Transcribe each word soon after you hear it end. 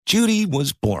Judy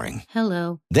was boring.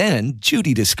 Hello. Then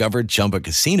Judy discovered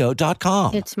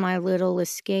ChumbaCasino.com. It's my little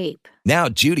escape. Now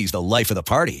Judy's the life of the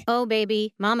party. Oh,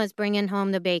 baby, mama's bringing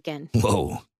home the bacon.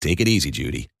 Whoa, take it easy,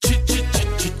 Judy.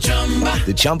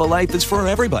 The Chumba life is for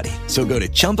everybody. So go to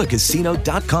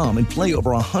ChumbaCasino.com and play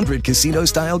over 100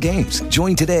 casino-style games.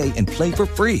 Join today and play for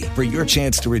free for your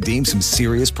chance to redeem some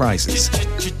serious prizes.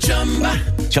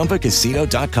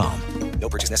 ChumbaCasino.com. No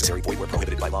purchase necessary. Void where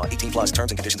prohibited by law. 18 plus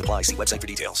terms and conditions apply. See website for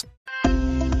details.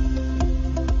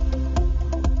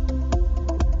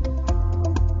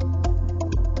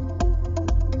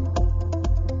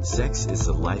 Sex is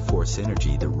the life force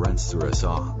energy that runs through us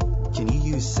all. Can you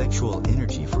use sexual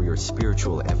energy for your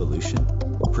spiritual evolution?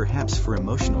 Or perhaps for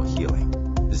emotional healing?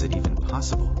 Is it even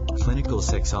possible? Clinical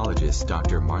sexologist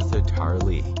Dr. Martha Tar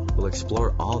Lee will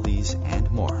explore all these and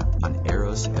more on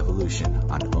Eros Evolution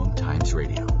on Om Times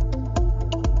Radio.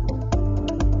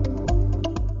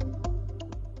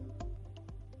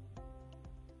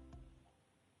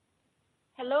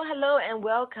 Hello, and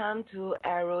welcome to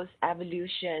Eros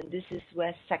Evolution. This is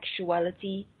where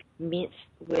sexuality meets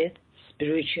with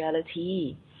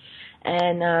spirituality.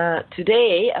 And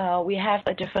today we have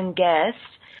a different guest,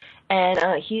 and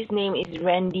his name is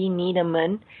Randy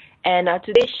Niederman. And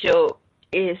today's show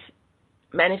is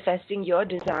manifesting your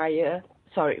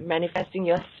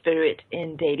spirit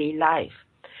in daily life.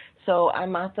 So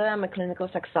I'm Martha. I'm a clinical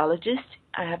sexologist.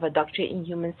 I have a doctorate in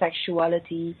human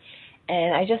sexuality.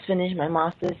 And I just finished my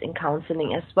master's in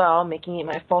counseling as well, making it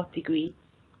my 4th degree.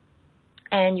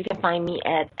 And you can find me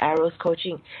at Eros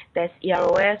Coaching. That's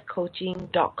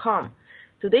eroscoaching.com.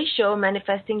 Today's show,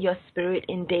 Manifesting Your Spirit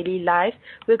in Daily Life,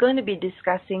 we're going to be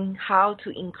discussing how to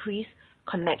increase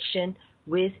connection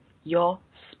with your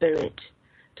spirit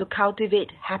to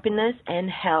cultivate happiness and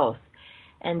health.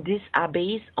 And these are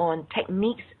based on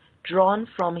techniques drawn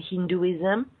from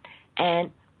Hinduism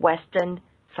and Western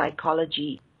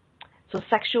psychology. So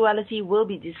sexuality will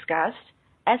be discussed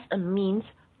as a means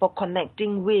for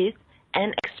connecting with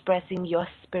and expressing your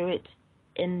spirit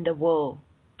in the world.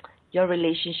 The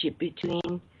relationship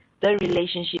between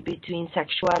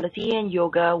sexuality and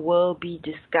yoga will be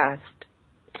discussed.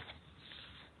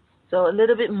 So a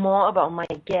little bit more about my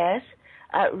guest,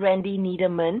 Randy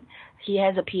Niederman. He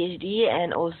has a PhD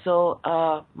and also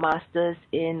a master's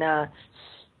in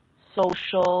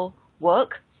social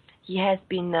work. He has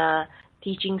been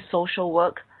teaching social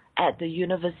work at the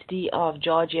University of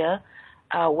Georgia,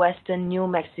 Western New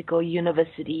Mexico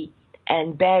University,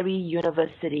 and Barry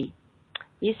University.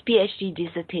 His PhD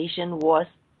dissertation was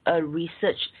a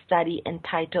research study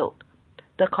entitled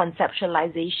The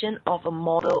Conceptualization of a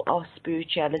Model of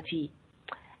Spirituality.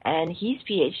 And his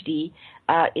PhD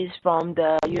is from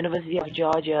the University of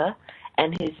Georgia,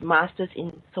 and his master's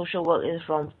in social work is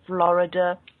from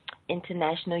Florida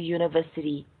International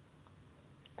University.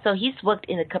 So he's worked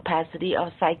in the capacity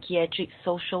of psychiatric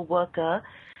social worker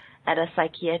at a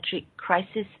psychiatric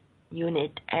crisis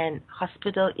unit and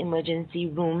hospital emergency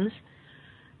rooms.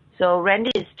 So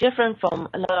Randy is different from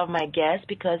a lot of my guests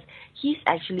because he's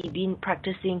actually been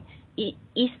practicing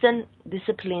Eastern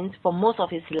disciplines for most of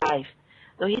his life.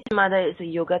 So his mother was a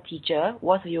yoga teacher,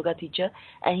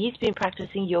 and he's been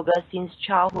practicing yoga since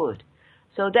childhood.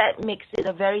 So that makes it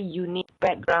a very unique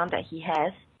background that he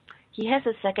has. He has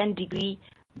a 2nd degree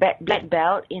black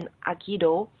belt in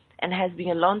Aikido and has been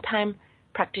a long-time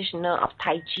practitioner of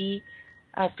Tai Chi,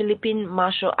 Philippine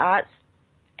martial arts,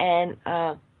 and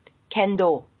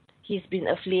Kendo. He's been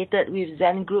affiliated with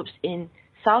Zen groups in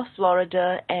South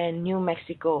Florida and New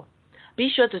Mexico. Be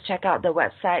sure to check out the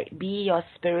website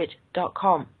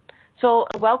beyourspirit.com. So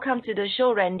welcome to the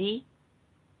show, Randy.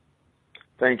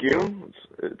 Thank you.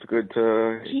 It's good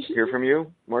to hear from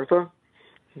you, Martha.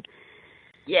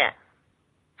 Yeah.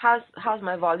 How's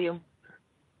my volume?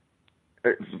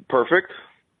 It's perfect.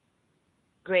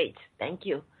 Great, thank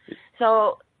you.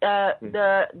 So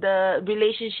the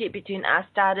relationship between us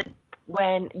started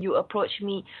when you approached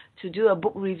me to do a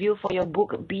book review for your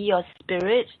book, Be Your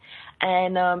Spirit.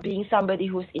 And being somebody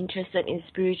who's interested in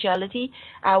spirituality,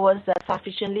 I was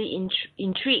sufficiently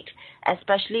intrigued,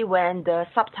 especially when the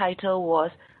subtitle was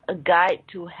A Guide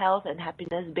to Health and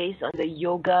Happiness based on the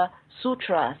Yoga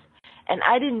Sutras. And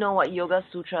I didn't know what Yoga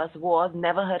Sutras was,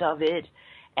 never heard of it.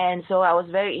 And so I was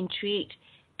very intrigued.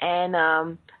 And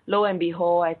lo and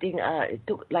behold, I think it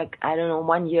took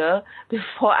 1 year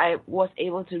before I was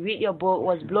able to read your book,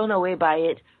 was blown away by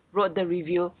it, wrote the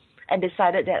review, and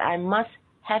decided that I must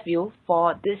have you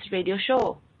for this radio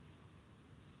show.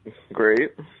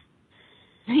 Great.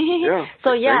 Yeah.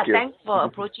 So yeah, thanks for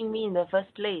approaching me in the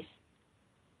first place.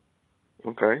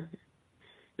 Okay.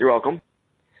 You're welcome.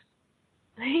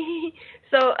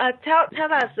 So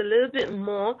tell us a little bit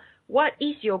more. What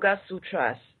is Yoga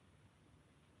Sutras?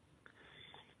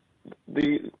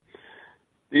 The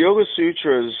Yoga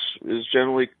Sutras is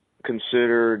generally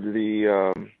considered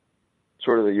the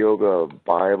sort of the yoga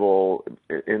Bible,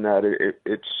 in that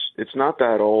it's not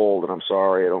that old, and I'm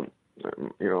sorry,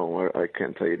 I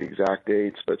can't tell you the exact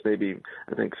dates, but maybe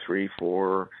I think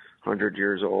 300-400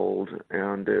 years old,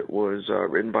 and it was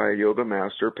written by a yoga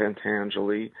master,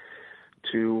 Patanjali,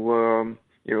 to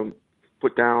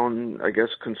put down, I guess,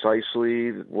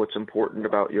 concisely what's important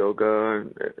about yoga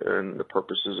and the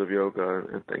purposes of yoga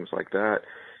and things like that.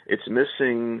 It's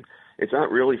missing. It's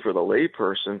not really for the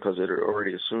layperson, because it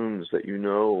already assumes that you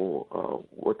know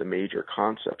what the major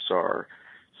concepts are.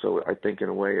 So I think in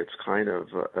a way it's kind of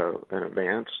an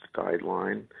advanced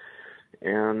guideline.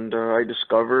 And I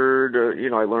discovered,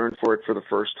 I learned for it for the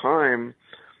first time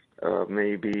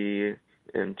maybe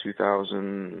in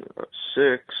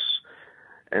 2006.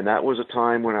 And that was a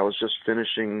time when I was just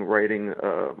finishing writing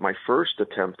my first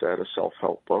attempt at a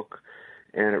self-help book.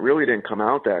 And it really didn't come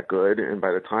out that good. And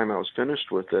by the time I was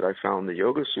finished with it, I found the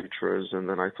Yoga Sutras. And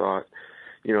then I thought,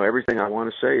 everything I want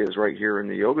to say is right here in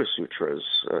the Yoga Sutras.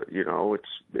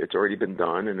 It's already been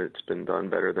done, and it's been done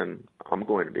better than I'm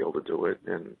going to be able to do it.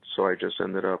 And so I just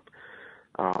ended up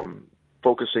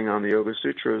focusing on the Yoga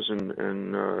Sutras and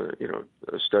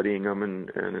studying them and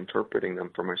interpreting them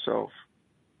for myself.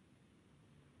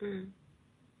 Mm.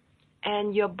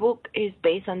 And your book is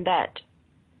based on that?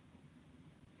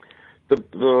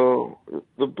 The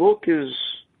book is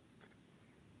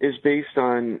based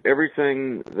on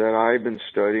everything that I've been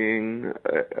studying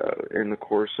in the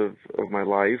course of my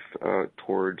life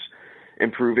towards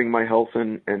improving my health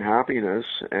and happiness,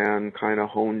 and kind of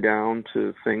honed down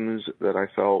to things that I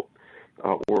felt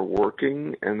were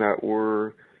working and that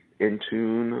were in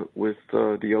tune with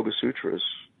the Yoga Sutras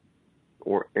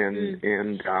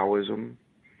and Taoism.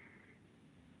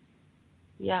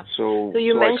 Yeah. So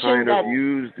you mentioned I kind that of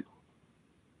used.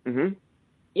 Mm-hmm.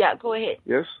 Yeah, go ahead.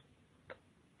 Yes?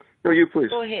 No, you please.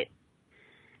 Go ahead.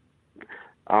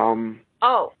 I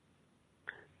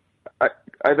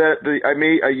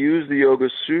use the Yoga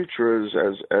Sutras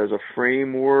as a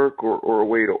framework or a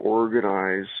way to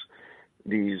organize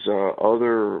these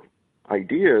other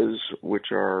ideas,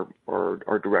 which are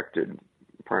directed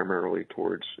primarily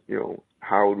towards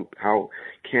how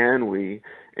can we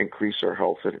increase our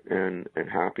health and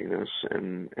happiness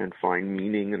and find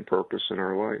meaning and purpose in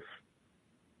our life.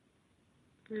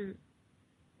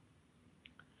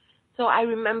 So I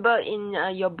remember in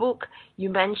your book you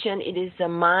mentioned it is a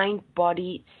mind,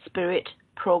 body, spirit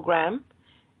program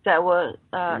that will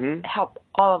help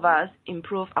all of us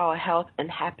improve our health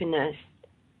and happiness.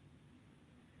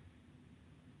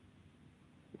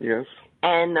 Yes.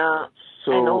 And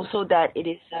also that it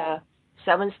is a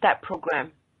 7-step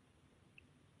program.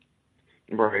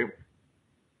 Right.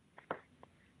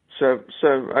 So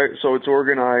it's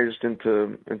organized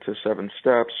into 7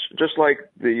 steps, just like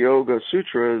the Yoga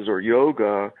Sutras or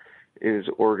yoga is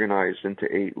organized into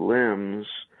 8 limbs,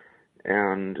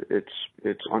 and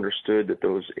it's understood that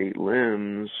those 8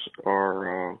 limbs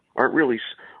aren't really,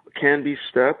 can be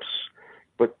steps,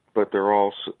 but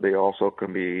they also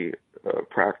can be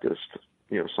practiced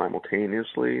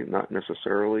simultaneously, not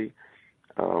necessarily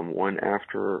one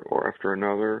after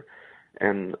another.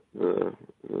 And the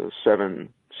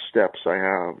 7 steps I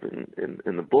have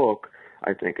in the book,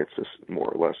 I think it's just more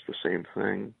or less the same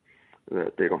thing,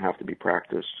 that they don't have to be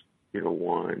practiced,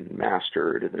 one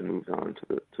mastered and then moved on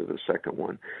to the second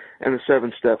one. And the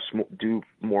 7 steps do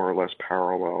more or less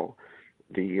parallel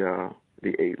the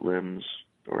 8 limbs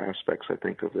or aspects, I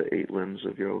think, of the 8 limbs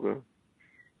of yoga.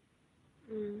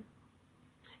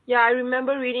 Yeah, I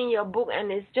remember reading your book,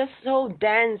 and it's just so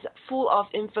dense, full of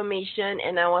information,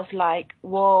 and I was like,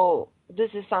 whoa,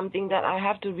 this is something that I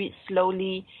have to read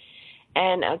slowly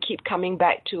and keep coming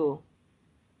back to.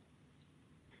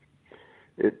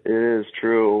 It is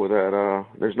true that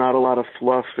there's not a lot of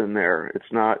fluff in there.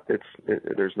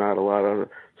 There's not a lot of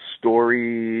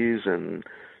stories and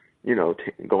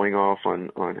going off on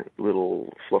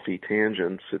little fluffy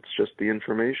tangents. It's just the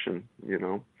information.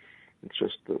 It's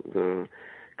just the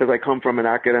because I come from an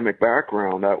academic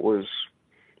background. That was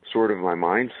sort of my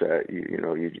mindset.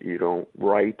 You don't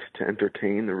write to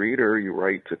entertain the reader. You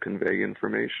write to convey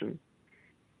information.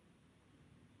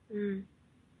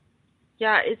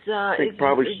 Yeah, it's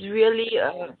really.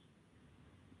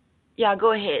 Yeah,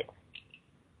 go ahead.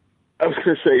 I was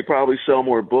going to say probably sell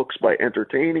more books by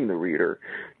entertaining the reader,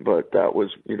 but that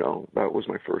was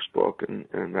my first book, and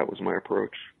that was my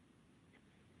approach.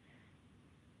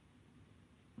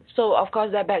 So, of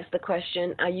course, that begs the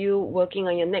question, are you working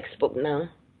on your next book now?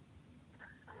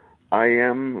 I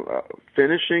am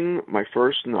finishing my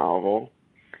first novel,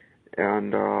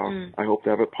 and I hope to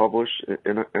have it published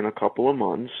in a couple of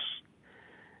months.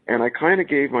 And I kind of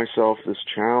gave myself this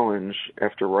challenge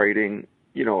after writing,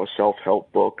 a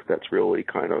self-help book that's really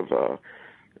kind of a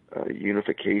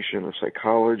unification of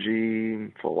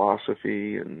psychology,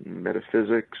 philosophy, and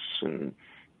metaphysics and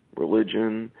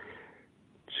religion,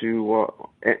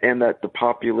 and that the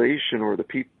population or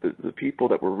the people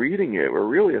that were reading it were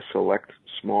really a select,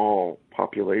 small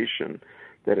population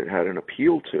that it had an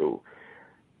appeal to.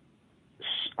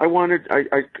 I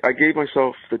gave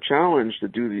myself the challenge to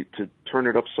turn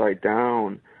it upside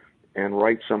down and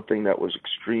write something that was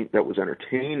extreme, that was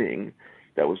entertaining,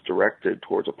 that was directed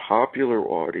towards a popular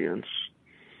audience,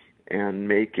 and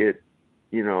make it,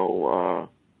 a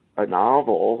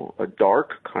novel, a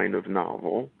dark kind of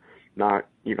novel, not,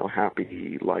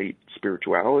 happy, light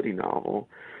spirituality novel,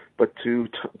 but to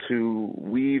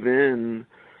weave in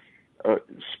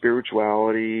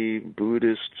spirituality,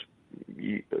 Buddhist,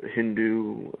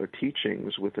 Hindu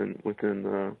teachings within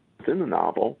the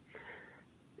novel,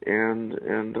 and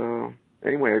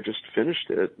anyway, I just finished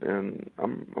it, and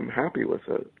I'm happy with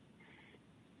it.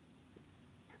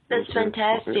 That's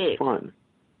fantastic. It's fun.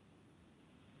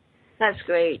 That's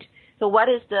great. So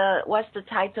what's the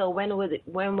title? When will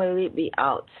it be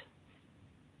out?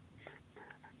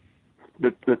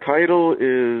 The title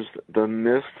is The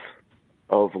Myth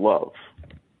of Love.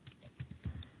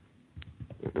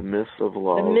 The Myth of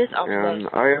Love. The Myth of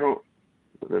Love.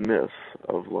 The Myth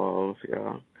of Love,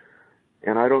 yeah.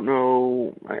 And I don't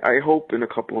know, I hope in a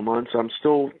couple of months, I'm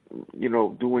still,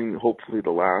 doing hopefully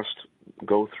the last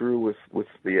go through with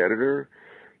the editor,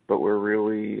 but we're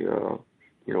really,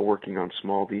 working on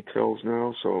small details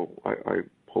now, so I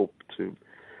hope to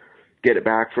get it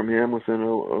back from him within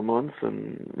a month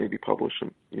and maybe publish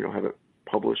them, have it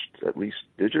published at least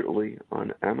digitally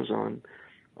on Amazon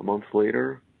a month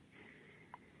later.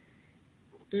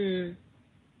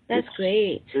 That's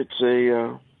great.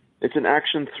 It's an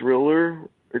action thriller.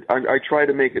 I try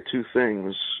to make it two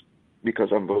things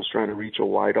because I'm both trying to reach a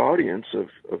wide audience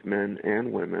of men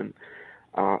and women.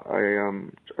 I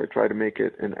try to make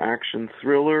it an action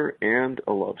thriller and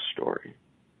a love story.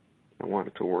 I want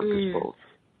it to work as both.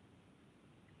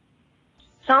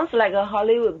 Sounds like a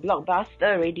Hollywood blockbuster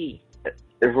already.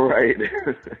 Right.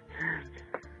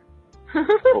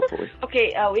 Hopefully.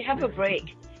 Okay, we have a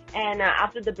break. And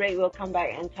after the break, we'll come back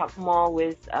and talk more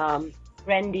with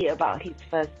Randy about his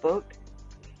first book,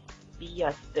 Be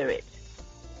Your Spirit.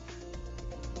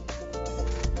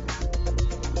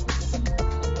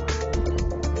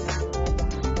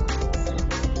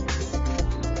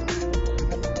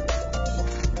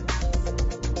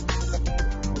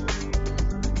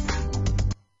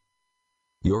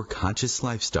 Your conscious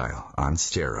lifestyle on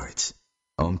steroids.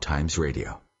 Om Times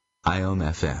Radio. IOM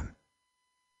FM.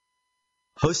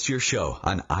 Host your show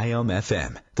on IOM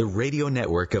FM, the radio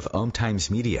network of Om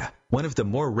Times Media, one of the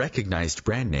more recognized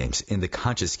brand names in the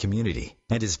conscious community,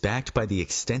 and is backed by the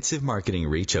extensive marketing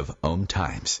reach of Om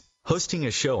Times. Hosting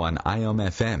a show on IOM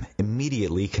FM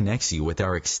immediately connects you with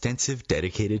our extensive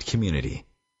dedicated community.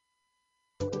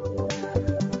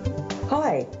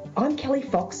 Hi, I'm Kelly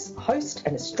Fox, host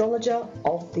and astrologer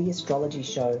of The Astrology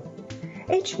Show.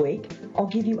 Each week, I'll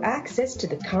give you access to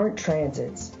the current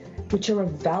transits, which are a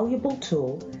valuable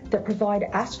tool that provide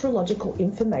astrological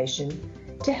information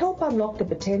to help unlock the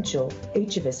potential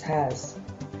each of us has.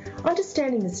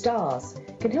 Understanding the stars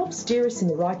can help steer us in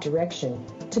the right direction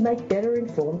to make better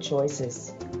informed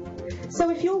choices. So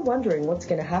if you're wondering what's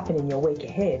going to happen in your week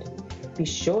ahead, be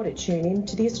sure to tune in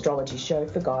to The Astrology Show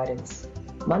for guidance,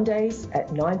 Mondays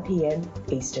at 9 p.m.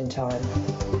 Eastern Time.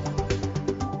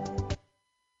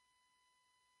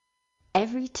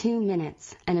 Every 2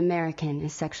 minutes, an American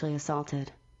is sexually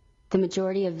assaulted. The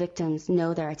majority of victims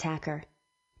know their attacker.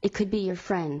 It could be your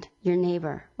friend, your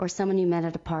neighbor, or someone you met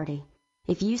at a party.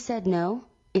 If you said no,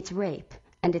 it's rape,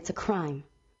 and it's a crime.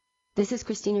 This is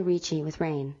Christina Ricci with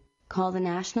RAIN. Call the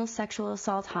National Sexual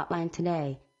Assault Hotline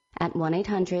today at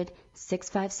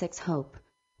 1-800-656-HOPE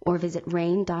or visit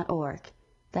RAIN.org.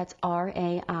 That's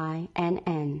RAINN.org.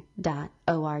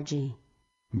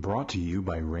 Brought to you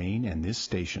by RAIN and this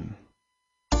station.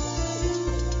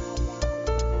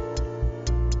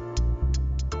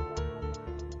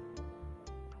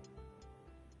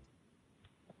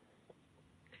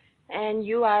 And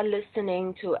you are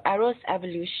listening to Eros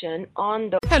Evolution on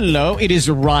the... Hello, it is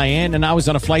Ryan, and I was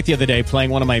on a flight the other day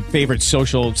playing one of my favorite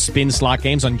social spin slot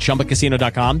games on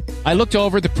ChumbaCasino.com. I looked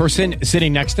over at the person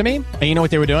sitting next to me, and you know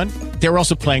what they were doing? They were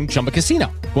also playing Chumba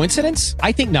Casino. Coincidence?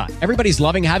 I think not. Everybody's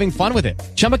loving having fun with it.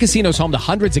 Chumba Casino is home to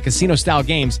hundreds of casino-style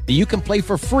games that you can play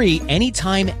for free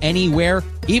anytime, anywhere,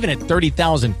 even at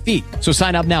 30,000 feet. So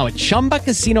sign up now at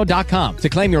ChumbaCasino.com to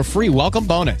claim your free welcome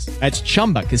bonus. That's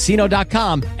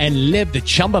ChumbaCasino.com and live the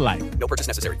Chumba life. No purchase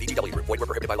necessary. VGW. Void were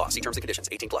prohibited by law. See terms and conditions.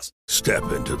 18+.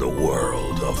 Step into the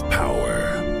world of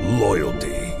power,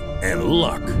 loyalty, and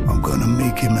luck. I'm gonna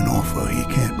make him an offer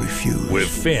he can't refuse. With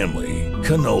family,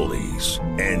 cannolis,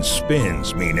 and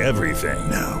spins mean everything.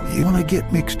 Now, you wanna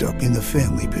get mixed up in the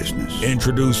family business.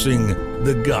 Introducing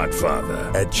The Godfather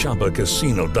at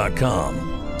ChumbaCasino.com.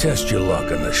 Test your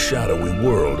luck in the shadowy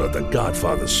world of The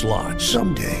Godfather slot.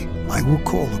 Someday, I will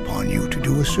call upon you to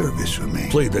do a service for me.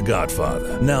 Play The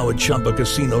Godfather, now at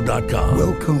ChumbaCasino.com.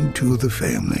 Welcome to the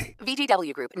family.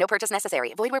 VGW Group. No purchase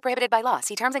necessary. Void were prohibited by law.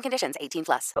 See terms and conditions.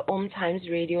 18+. The Om Times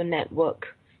Radio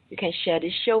Network. You can share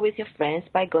this show with your friends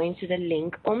by going to the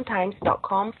link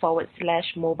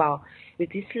omtimes.com/mobile.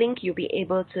 With this link, you'll be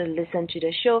able to listen to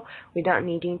the show without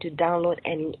needing to download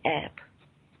any app.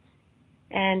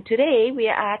 And today we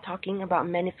are talking about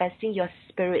manifesting your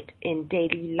spirit in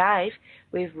daily life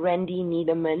with Randy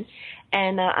Niederman.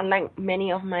 And unlike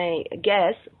many of my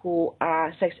guests who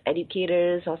are sex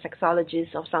educators or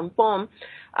sexologists of some form,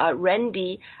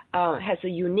 Randy has a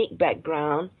unique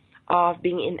background of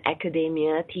being in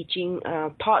academia,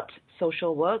 taught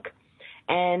social work,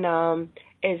 and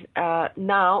is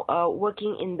now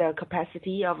working in the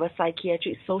capacity of a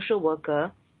psychiatric social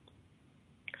worker.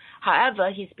 However,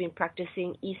 he's been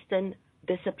practicing Eastern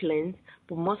disciplines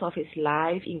for most of his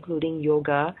life, including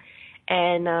yoga,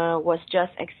 and was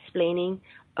just explaining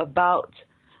about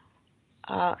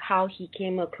how he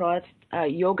came across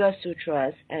Yoga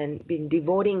Sutras and been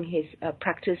devoting his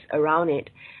practice around it.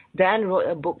 Then wrote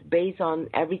a book based on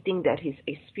everything that he's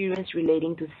experienced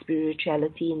relating to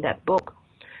spirituality in that book.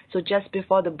 So just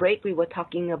before the break, we were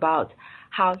talking about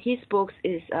how his book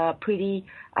is pretty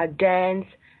dense,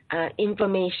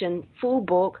 information full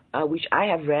book, which I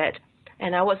have read,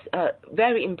 and I was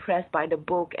very impressed by the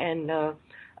book and the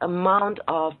amount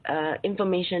of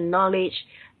information, knowledge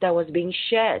that was being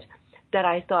shared, that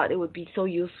I thought it would be so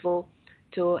useful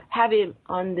to have him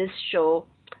on this show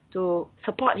to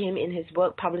support him in his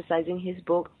work, publicizing his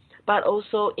book, but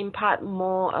also impart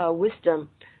more wisdom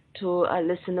to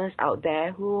listeners out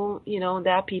there who,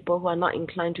 there are people who are not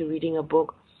inclined to reading a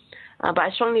book. But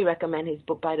I strongly recommend his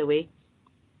book, by the way.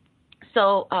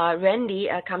 So, Randy,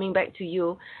 coming back to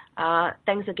you,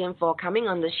 thanks again for coming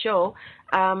on the show.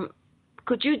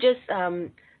 Could you just,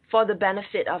 for the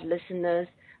benefit of listeners,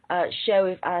 share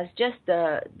with us just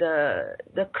the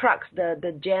crux,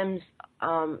 the gems,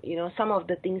 some of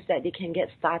the things that they can get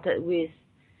started with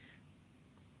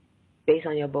based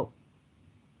on your book?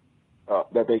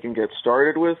 That they can get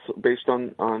started with based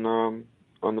on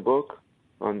the book,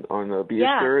 on Be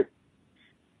a Spirit?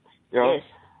 Yeah. Yes.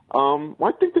 Well,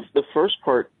 I think the first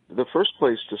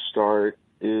place to start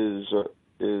is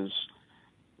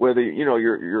whether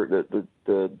your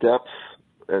the depth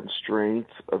and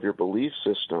strength of your belief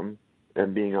system,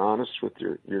 and being honest with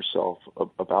yourself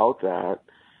about that.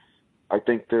 I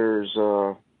think there's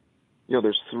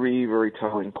three very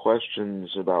telling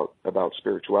questions about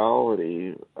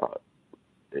spirituality,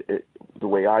 the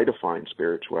way I define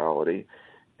spirituality.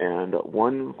 And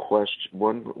one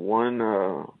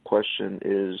question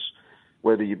is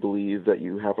whether you believe that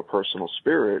you have a personal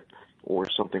spirit or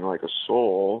something like a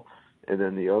soul, and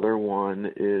then the other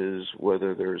one is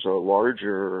whether there's a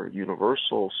larger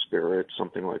universal spirit,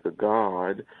 something like a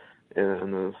God,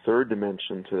 and the third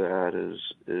dimension to that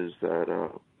is that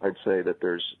I'd say that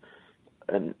there's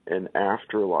an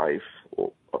afterlife,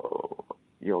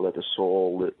 that the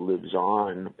soul lives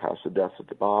on past the death of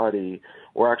the body,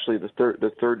 or actually the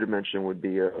third dimension would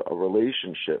be a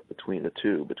relationship between the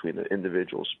two, between the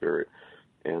individual spirit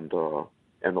and the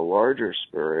larger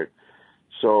spirit.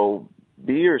 So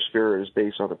Be Your Spirit is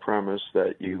based on the premise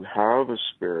that you have a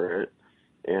spirit,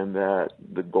 and that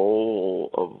the goal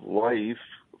of life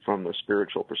from the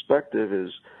spiritual perspective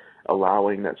is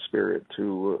allowing that spirit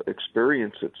to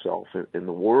experience itself in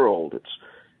the world. It's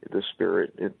the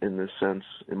spirit, in the sense,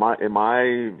 in my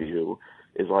view,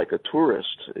 is like a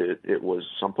tourist. It was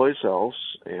someplace else,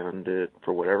 and it,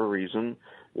 for whatever reason,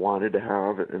 wanted to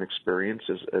have an experience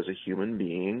as a human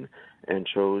being, and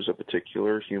chose a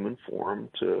particular human form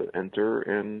to enter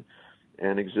and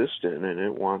exist in, and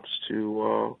it wants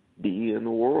to be in the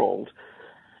world.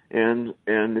 And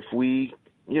if we,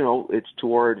 it's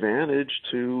to our advantage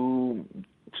to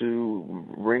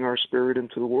bring our spirit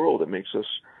into the world. It makes us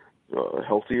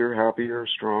healthier, happier,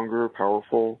 stronger,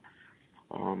 powerful,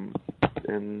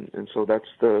 And so that's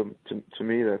to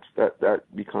me that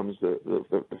becomes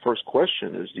the first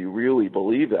question is, do you really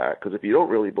believe that? Because if you don't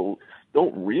really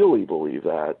believe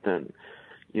that, then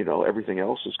everything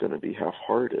else is going to be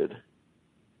half-hearted.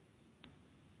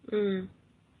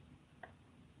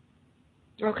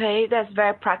 Okay, that's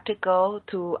very practical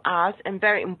to ask and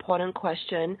very important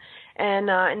question. And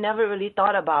I never really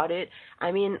thought about it.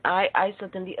 I mean, I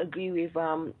certainly agree with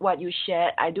what you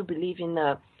shared. I do believe in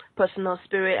the personal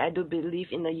spirit. I do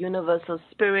believe in the universal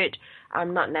spirit.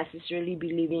 I'm not necessarily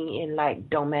believing in like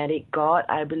dogmatic God.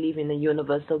 I believe in the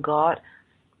universal God.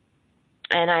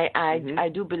 And I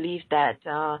do believe that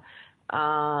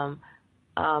I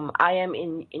am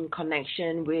in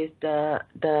connection with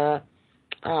the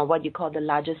what you call the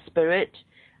larger spirit.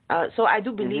 So I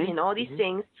do believe in all these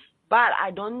things, but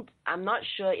I'm not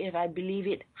sure if I believe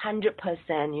it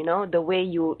 100%, the way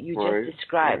you just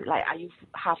described. Like, are you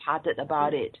half-hearted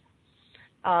about it?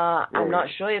 I'm not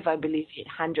sure if I believe it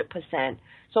 100%.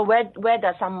 So where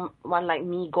does someone like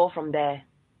me go from there?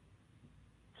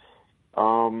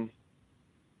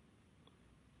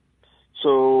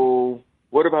 So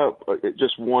what about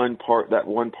just one part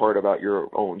about your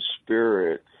own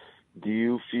spirit? Do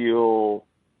you feel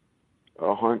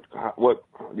do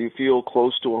you feel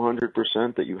close to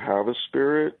 100% that you have a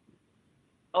spirit?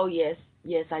 Oh yes,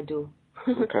 I do.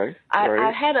 Okay.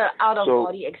 I had an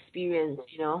out-of-body experience,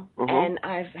 and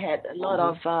I've had a lot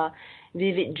of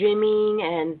vivid dreaming,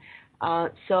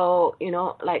 and so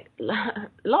like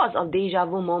lots of deja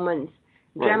vu moments.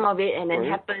 Dream of it and then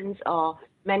happens or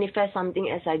manifest something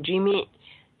as I dream it.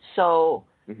 So.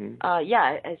 I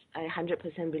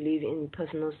 100% believe in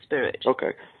personal spirit.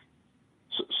 Okay.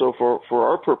 So for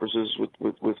our purposes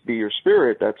with Be Your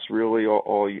Spirit, that's really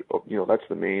all that's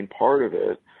the main part of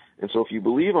it. And so if you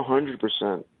believe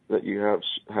 100% that you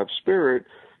have spirit,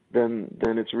 then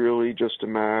it's really just a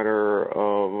matter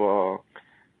of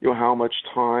how much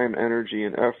time, energy,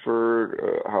 and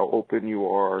effort, how open you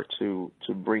are to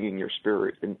bringing your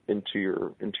spirit into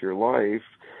your life.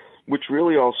 Which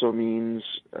really also means,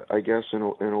 I guess, in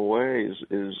a way,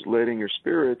 is letting your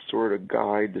spirit sort of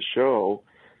guide the show.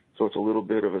 So it's a little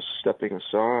bit of a stepping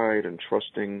aside and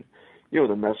trusting,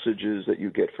 the messages that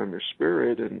you get from your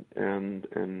spirit and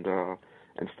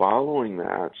following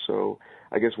that. So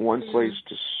I guess one place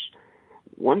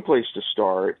to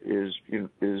start is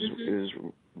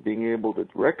being able to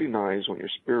recognize when your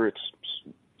spirit's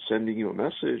sending you a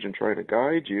message and trying to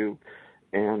guide you,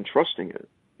 and trusting it,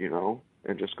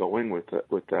 and just going with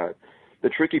that. The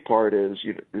tricky part is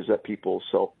that people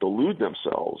self-delude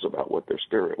themselves about what their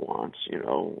spirit wants,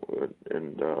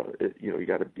 and you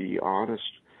got to be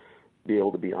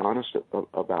able to be honest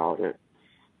about it.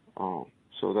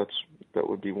 So that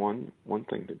would be one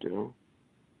thing to do.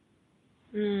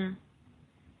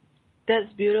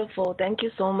 That's beautiful. Thank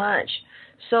you so much.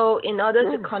 So in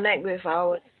order to connect with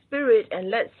our spirit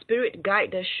and let spirit guide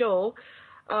the show,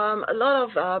 a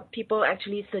lot of people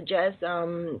actually suggest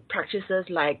practices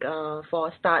like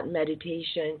for start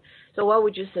meditation. So what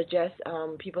would you suggest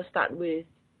people start with?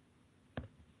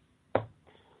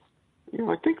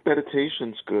 I think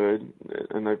meditation's good,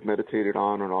 and I've meditated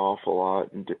on and off a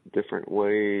lot in different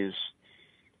ways.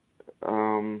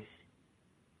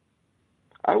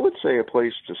 I would say a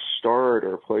place to start,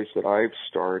 or a place that I've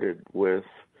started with,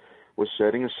 was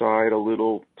setting aside a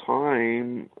little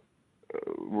time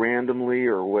randomly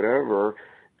or whatever,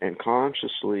 and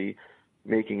consciously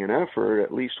making an effort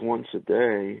at least once a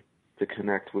day to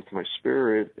connect with my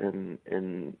spirit and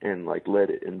like let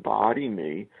it embody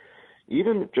me,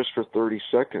 even just for 30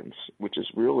 seconds, which is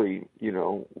really,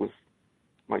 with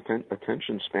my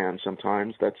attention span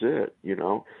sometimes, that's it,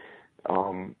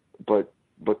 but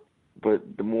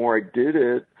the more I did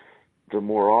it, the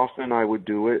more often I would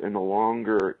do it, and the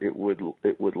longer it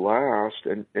would last.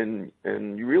 And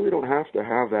you really don't have to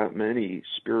have that many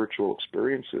spiritual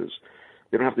experiences.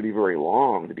 They don't have to be very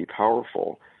long to be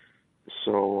powerful.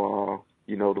 So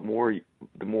the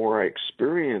more I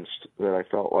experienced that I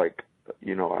felt like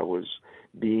I was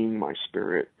being my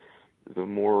spirit, the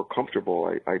more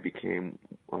comfortable I became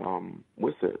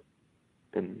with it,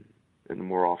 and the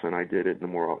more often I did it,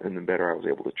 and the better I was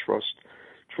able to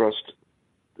trust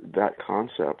that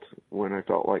concept when I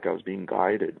felt like I was being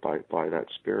guided by that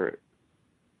spirit.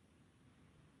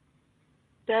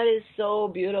 That is so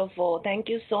beautiful. Thank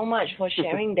you so much for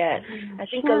sharing that. I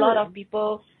think a lot of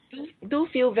people do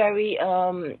feel very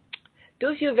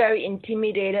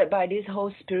intimidated by this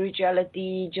whole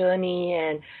spirituality journey,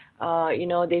 and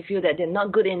they feel that they're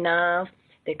not good enough,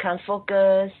 they can't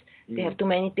focus, they have too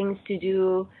many things to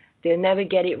do, they'll never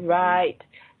get it right.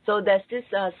 So there's this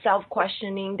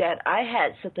self-questioning that I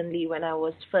had certainly when I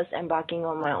was first embarking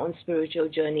on my own spiritual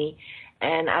journey.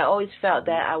 And I always felt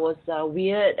that I was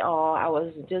weird, or I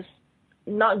was just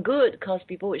not good, because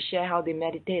people would share how they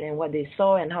meditate and what they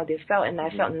saw and how they felt, and I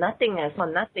felt nothing. I saw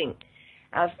nothing.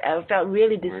 I felt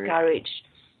really discouraged.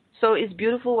 So it's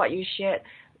beautiful what you shared.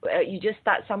 You just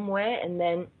start somewhere, and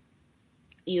then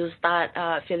you start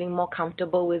feeling more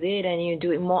comfortable with it, and you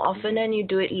do it more often, and you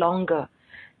do it longer.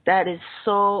 That is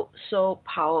so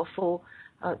powerful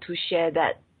to share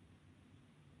that.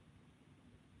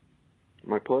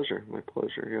 My pleasure,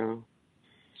 yeah.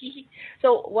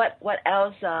 So what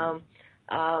else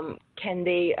can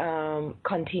they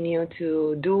continue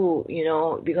to do,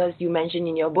 because you mentioned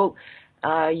in your book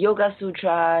Yoga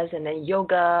Sutras and then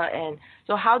yoga, and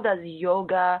so how does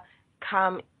yoga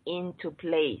come into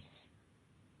place?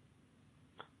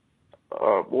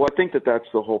 Well, I think that's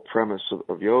the whole premise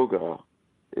of yoga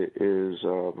is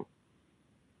the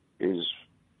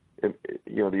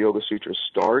Yoga Sutra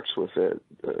starts with it,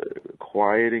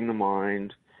 quieting the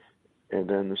mind, and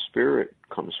then the spirit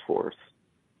comes forth.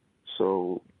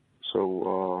 So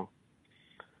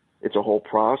it's a whole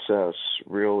process,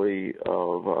 really,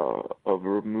 of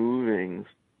removing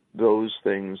those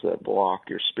things that block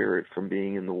your spirit from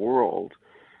being in the world.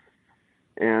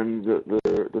 And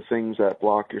the things that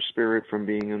block your spirit from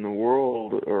being in the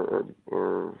world are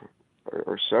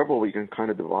several. We can kind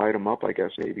of divide them up, I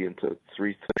guess, maybe into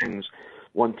three things.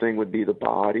 One thing would be the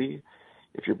body.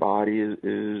 If your body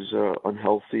is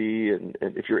unhealthy, and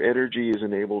if your energy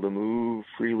isn't able to move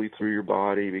freely through your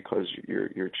body because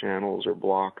your channels are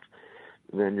blocked,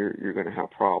 then you're going to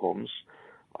have problems.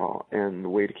 And the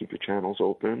way to keep your channels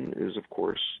open is, of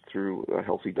course, through a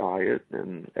healthy diet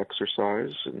and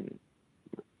exercise,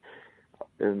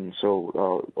 and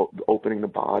so opening the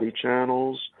body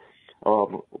channels,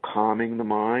 calming the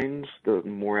mind. The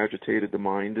more agitated the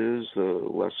mind is, the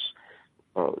less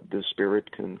the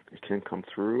spirit can come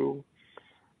through.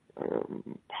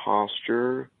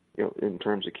 Posture, in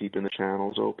terms of keeping the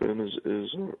channels open,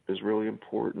 is really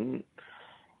important.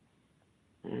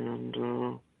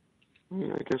 And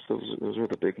I guess those are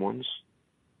the big ones.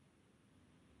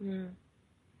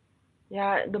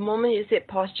 Yeah, the moment you said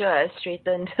posture, I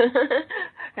straightened.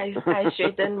 I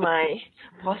straightened my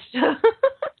posture.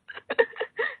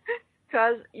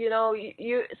 Because, you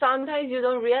sometimes you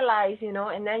don't realize,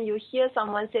 and then you hear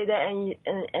someone say that,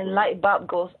 and light bulb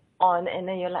goes on, and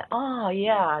then you're like, oh,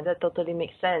 yeah, that totally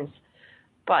makes sense.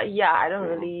 But, yeah, I don't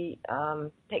really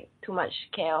take too much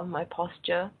care of my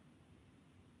posture.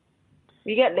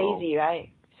 We get lazy,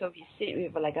 right? So we sit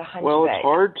with like a hunchback. Well, it's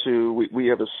hard to. We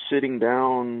have a sitting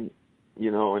down,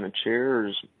 in a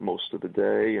chairs most of the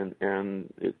day, and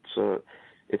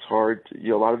it's hard.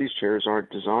 A lot of these chairs aren't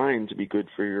designed to be good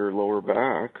for your lower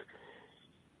back,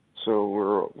 so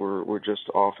we're just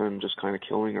often just kind of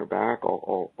killing our back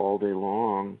all day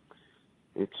long.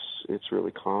 It's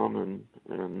really common,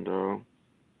 and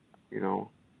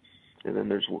and then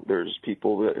there's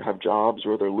people that have jobs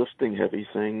where they're lifting heavy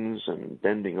things and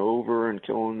bending over and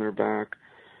killing their back.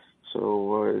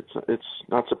 So it's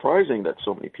not surprising that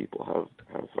so many people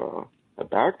have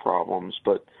back problems,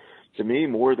 but to me,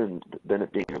 more than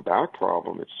it being a back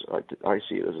problem, I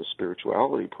see it as a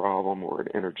spirituality problem or an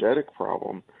energetic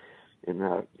problem, in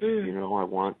that I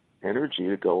want energy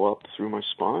to go up through my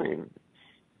spine.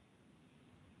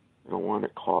 I don't want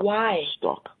it caught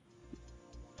stuck.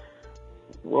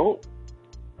 Well,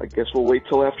 I guess we'll wait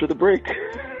till after the break.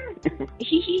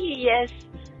 Yes.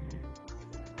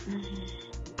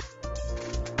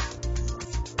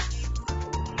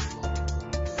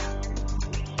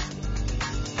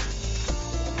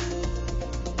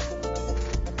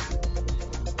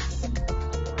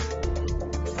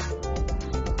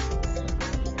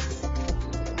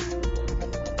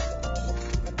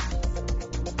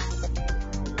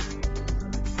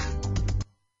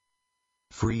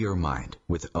 Free your mind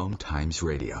with Om Times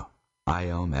Radio,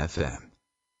 IOM FM.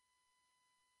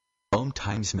 Om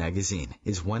Times Magazine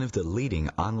is one of the leading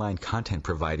online content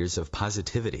providers of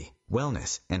positivity,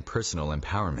 wellness, and personal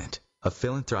empowerment, a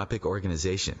philanthropic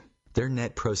organization. Their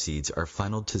net proceeds are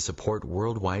funneled to support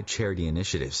worldwide charity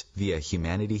initiatives via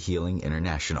Humanity Healing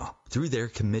International. Through their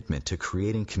commitment to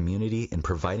creating community and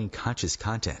providing conscious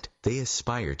content, they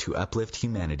aspire to uplift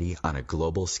humanity on a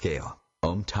global scale.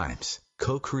 Om Times,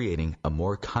 co-creating a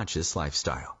more conscious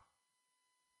lifestyle.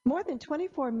 More than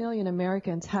 24 million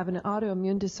Americans have an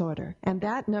autoimmune disorder, and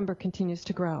that number continues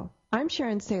to grow. I'm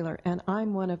Sharon Saylor, and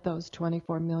I'm one of those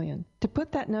 24 million. To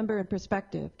put that number in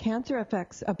perspective, cancer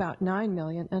affects about 9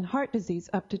 million and heart disease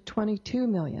up to 22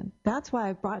 million. That's why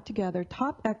I've brought together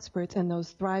top experts and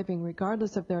those thriving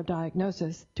regardless of their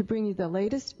diagnosis to bring you the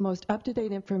latest, most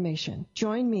up-to-date information.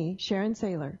 Join me, Sharon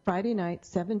Saylor, Friday night,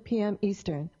 7 p.m.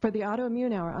 Eastern, for the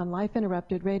Autoimmune Hour on Life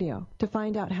Interrupted Radio to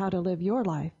find out how to live your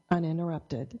life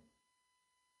uninterrupted.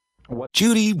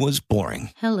 Judy was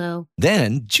boring. Hello.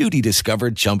 Then Judy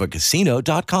discovered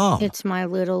ChumbaCasino.com. It's my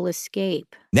little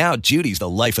escape. Now Judy's the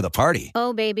life of the party.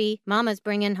 Oh, baby, mama's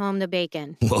bringing home the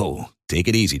bacon. Whoa, take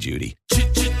it easy, Judy.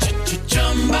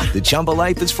 The Chumba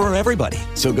life is for everybody.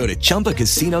 So go to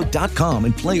ChumbaCasino.com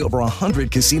and play over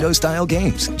 100 casino-style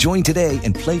games. Join today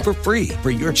and play for free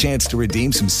for your chance to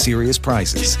redeem some serious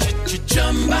prizes.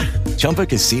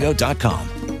 ChumbaCasino.com.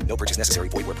 No purchase necessary.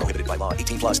 Void where prohibited by law.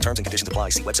 18 plus terms and conditions apply.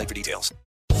 See website for details.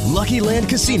 Lucky Land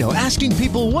Casino, asking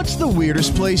people, what's the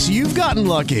weirdest place you've gotten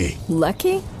lucky?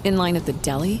 Lucky? In line at the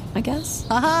deli, I guess?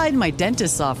 Aha, in my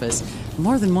dentist's office.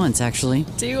 More than once, actually.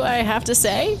 Do I have to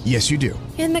say? Yes, you do.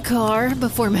 In the car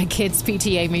before my kids'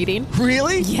 PTA meeting.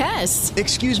 Really? Yes.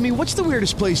 Excuse me, what's the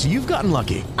weirdest place you've gotten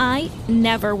lucky? I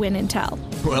never win and tell.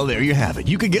 Well, there you have it.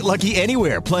 You can get lucky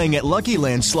anywhere, playing at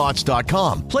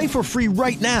LuckyLandSlots.com. Play for free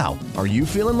right now. Are you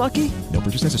feeling lucky? No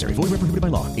purchase necessary. Void where prohibited by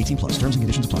law. 18 plus. Terms and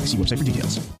conditions apply. See website for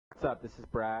details. What's up? This is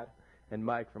Brad and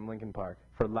Mike from Lincoln Park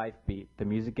for LifeBeat, the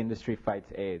music industry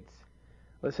fights AIDS.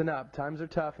 Listen up. Times are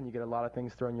tough and you get a lot of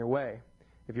things thrown your way.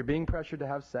 If you're being pressured to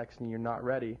have sex and you're not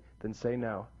ready, then say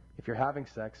no. If you're having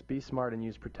sex, be smart and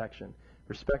use protection.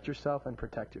 Respect yourself and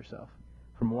protect yourself.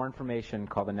 For more information,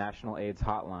 call the National AIDS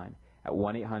Hotline at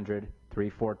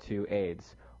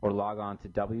 1-800-342-AIDS or log on to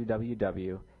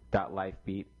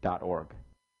www.lifebeat.org.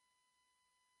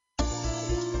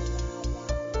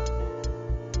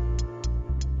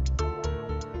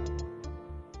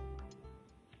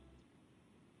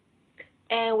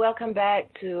 And welcome back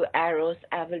to Arrow's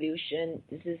Evolution.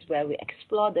 This is where we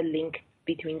explore the link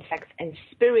between sex and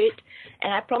spirit.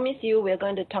 And I promise you we're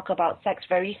going to talk about sex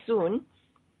very soon.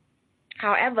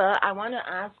 However, I want to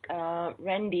ask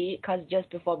Randy, because just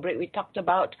before break we talked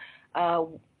about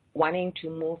wanting to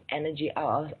move energy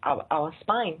out of our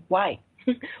spine. Why?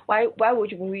 Why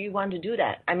would we want to do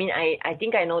that? I mean, I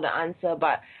think I know the answer,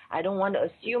 but I don't want to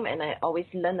assume, and I always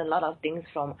learn a lot of things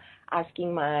from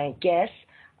asking my guests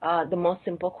the most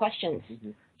simple questions.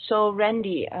 Mm-hmm. So,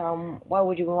 Randy, why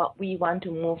would we want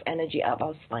to move energy out of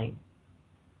our spine?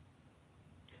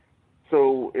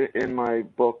 So in my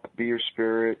book, Be Your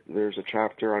Spirit, there's a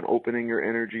chapter on opening your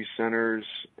energy centers,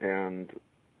 and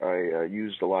I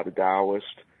used a lot of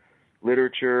Taoist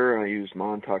literature. I used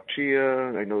Mantak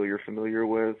Chia, I know you're familiar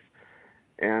with,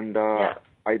 and I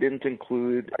didn't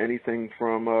include anything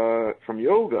from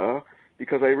yoga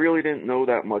because I really didn't know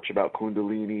that much about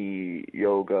Kundalini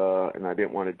yoga, and I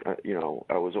didn't want to,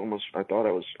 I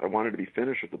wanted to be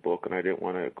finished with the book, and I didn't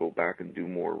want to go back and do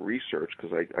more research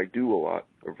because I do a lot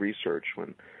of research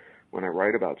when I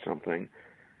write about something,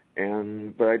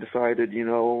 but I decided,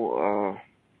 I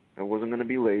wasn't going to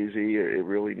be lazy. It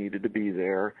really needed to be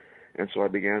there, and so I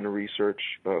began to research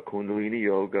Kundalini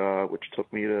yoga, which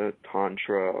took me to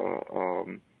Tantra,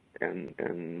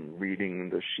 and reading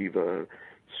the Shiva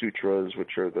Sutras,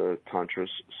 which are the Tantra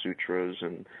Sutras,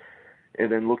 and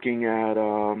then looking at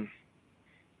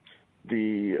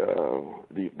the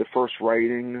first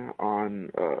writing on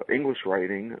English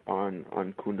writing on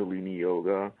Kundalini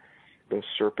yoga, the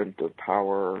Serpent of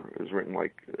Power, was written in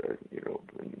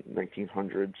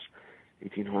 1900s,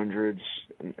 1800s,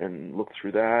 and looked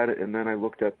through that, and then I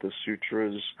looked at the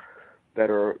sutras that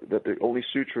the only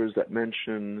sutras that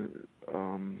mention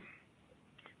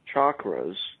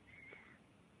chakras.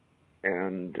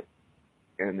 And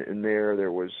in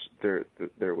there was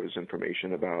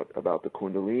information about the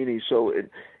Kundalini. So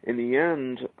in the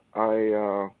end,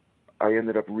 I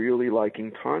ended up really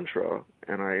liking Tantra,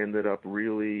 and I ended up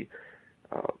really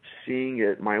seeing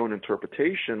it. My own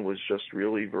interpretation was just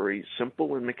really very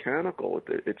simple and mechanical.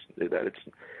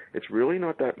 It's really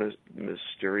not that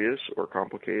mysterious or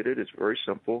complicated. It's very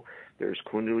simple. There's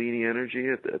Kundalini energy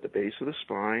at the base of the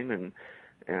spine,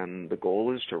 and the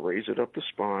goal is to raise it up the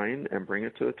spine and bring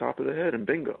it to the top of the head, and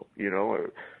bingo,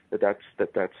 that's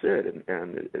it,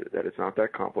 and that it's not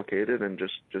that complicated, and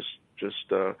just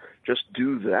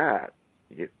do that,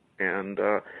 and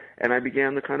I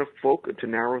began to kind of focus, to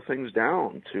narrow things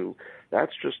down to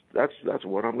that's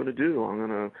what I'm going to do. I'm going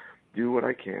to do what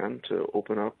I can to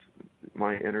open up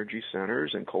my energy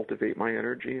centers and cultivate my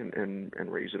energy and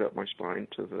raise it up my spine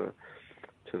to the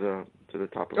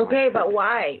top of my head. But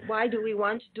why? Why do we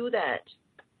want to do that?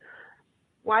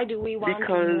 Why do we want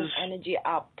to move energy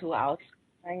up to our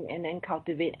spine and then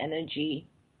cultivate energy?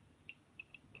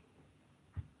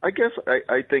 I guess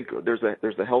I think there's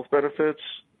the health benefits.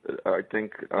 I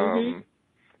think,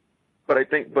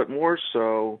 but more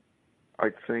so, I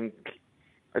think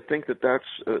that's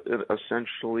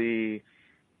essentially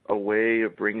a way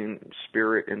of bringing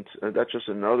spirit into. That's just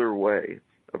another way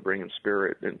of bringing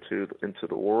spirit into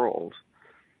the world.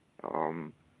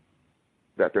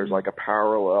 That there's like a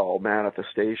parallel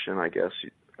manifestation, I guess.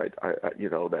 That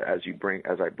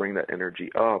as I bring that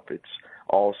energy up, it's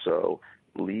also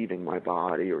leaving my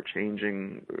body or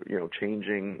changing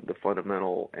the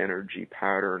fundamental energy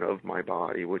pattern of my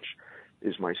body, which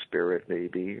is my spirit,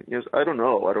 maybe. I don't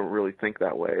know. I don't really think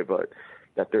that way, but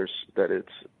that there's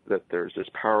this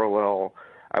parallel.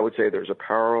 I would say there's a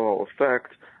parallel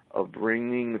effect of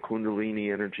bringing the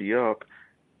Kundalini energy up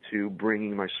to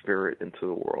bringing my spirit into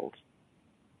the world.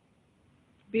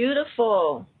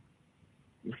 Beautiful.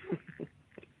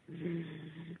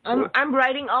 I'm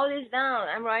writing all this down.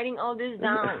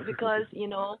 Because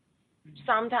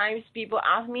sometimes people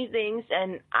ask me things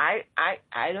and I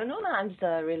don't know the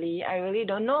answer really. I really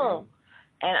don't know,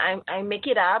 and I make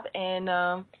it up. And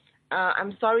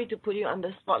I'm sorry to put you on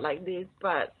the spot like this,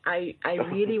 but I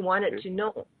really wanted to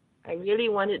know. I really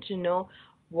wanted to know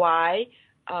why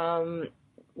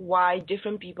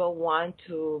different people want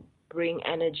to bring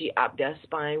energy up their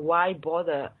spine. Why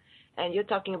bother? And you're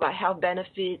talking about health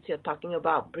benefits. You're talking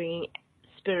about bringing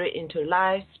spirit into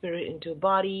life, spirit into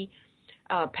body,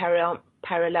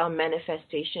 parallel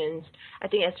manifestations. I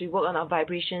think as we work on our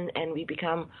vibration and we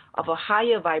become of a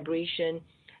higher vibration,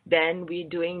 then we're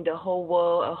doing the whole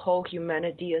world, a whole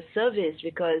humanity a service,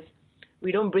 because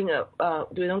we don't we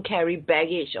don't carry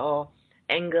baggage or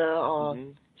anger or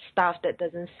stuff that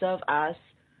doesn't serve us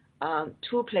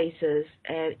to places,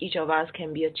 and each of us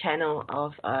can be a channel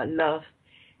of love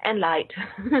and light.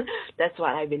 That's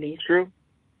what I believe. True.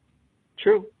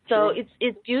 So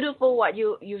it's beautiful what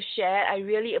you shared. I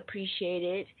really appreciate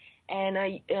it. And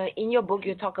in your book,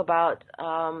 you talk about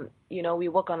we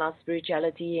work on our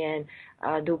spirituality and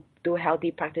do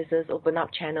healthy practices, open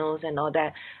up channels and all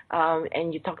that.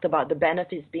 And you talked about the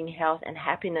benefits being health and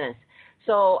happiness.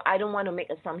 So I don't want to make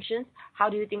assumptions. How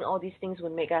do you think all these things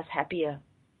would make us happier?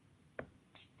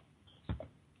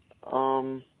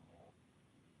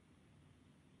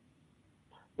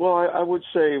 Well, I would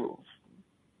say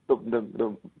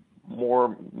the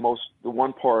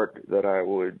one part that I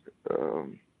would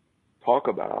talk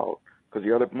about, because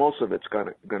most of it's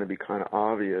going to be kind of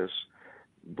obvious,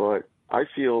 but I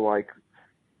feel like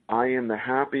I am the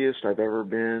happiest I've ever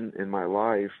been in my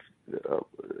life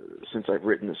since I've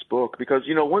written this book. Because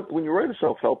when you write a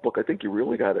self-help book, I think you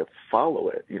really got to follow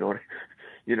it. I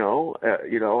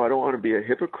don't want to be a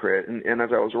hypocrite. And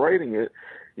as I was writing it,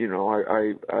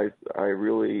 I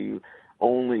really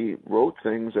only wrote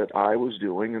things that I was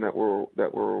doing and that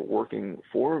were working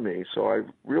for me. So I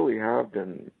really have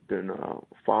been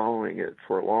following it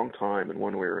for a long time in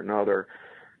one way or another,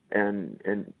 and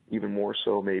even more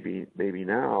so maybe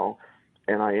now.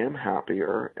 And I am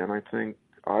happier, and I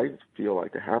feel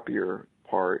like the happier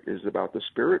part is about the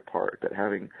spirit part, that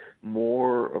having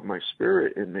more of my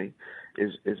spirit in me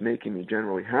is making me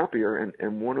generally happier.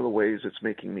 And one of the ways it's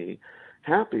making me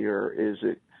happier is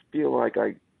it feel like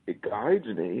it guides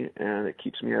me and it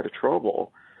keeps me out of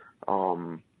trouble.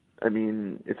 I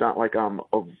mean, it's not like I'm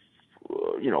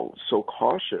so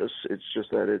cautious. It's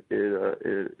just that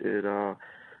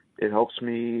it helps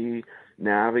me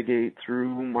navigate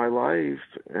through my life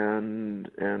and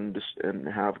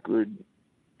have good,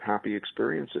 happy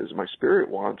experiences. My spirit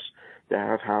wants to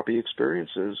have happy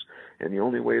experiences, and the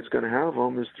only way it's going to have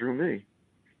them is through me.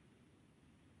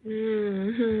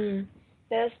 Mm-hmm.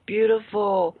 That's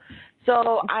beautiful.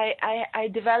 So I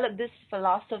developed this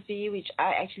philosophy, which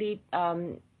I actually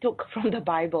took from the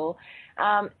Bible.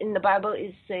 In the Bible,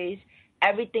 it says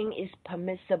everything is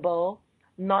permissible,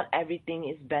 not everything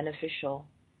is beneficial.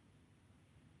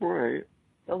 Right.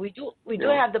 So we do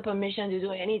have the permission to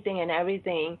do anything and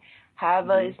everything.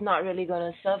 However, it's not really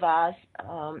going to serve us.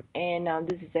 And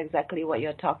this is exactly what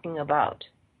you're talking about.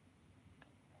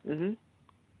 I'd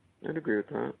agree with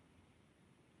that.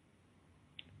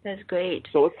 That's great.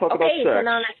 So let's talk about sex. So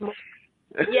now let's move.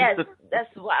 Yes, that's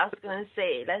what I was going to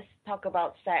say. Let's talk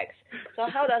about sex. So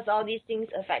how does all these things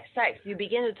affect sex? You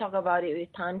begin to talk about it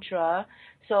with Tantra.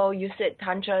 So you said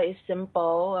Tantra is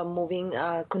simple, moving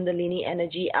Kundalini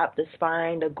energy up the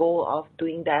spine. The goal of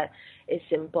doing that is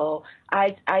simple.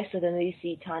 I certainly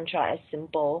see Tantra as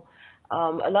simple.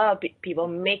 A lot of people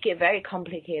make it very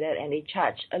complicated, and they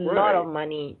charge a lot of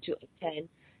money to attend.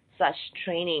 such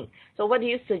training. So what do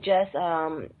you suggest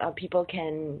people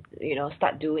can,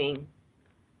 start doing?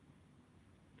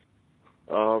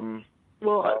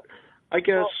 Well, I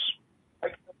guess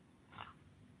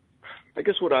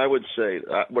what I would say,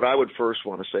 what I would first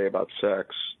want to say about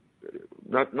sex,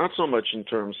 not so much in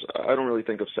terms, I don't really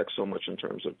think of sex so much in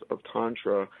terms of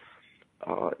Tantra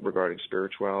regarding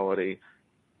spirituality,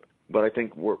 but I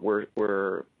think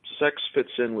where sex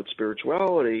fits in with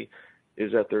spirituality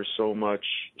is that there's so much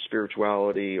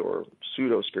spirituality or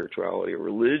pseudo-spirituality or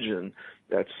religion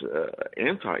that's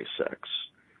anti-sex.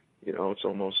 It's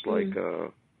almost like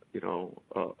an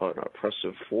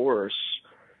oppressive force,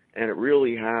 and it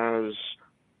really has,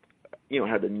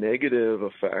 had the negative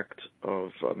effect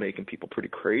of making people pretty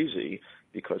crazy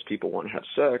because people want to have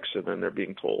sex, and then they're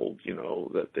being told,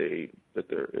 that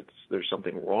there's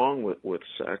something wrong with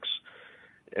sex.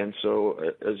 And so,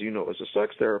 as you know, as a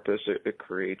sex therapist, it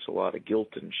creates a lot of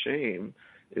guilt and shame.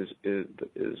 Is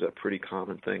a pretty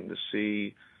common thing to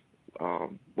see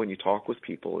when you talk with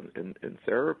people in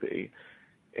therapy,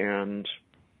 and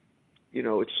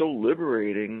it's so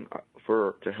liberating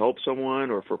to help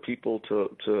someone or for people to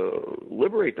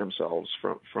liberate themselves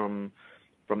from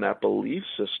that belief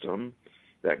system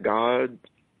that God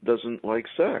doesn't like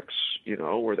sex,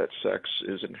 or that sex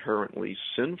is inherently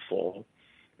sinful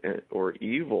or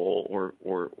evil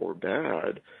or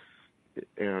bad.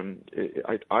 And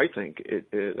I think it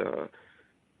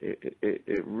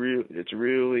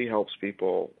really helps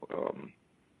people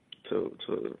to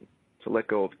let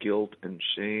go of guilt and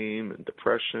shame and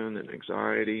depression and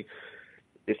anxiety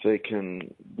if they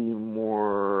can be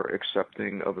more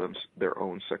accepting of their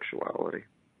own sexuality.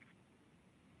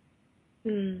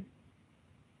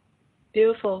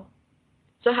 Beautiful.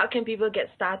 So how can people get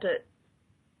started?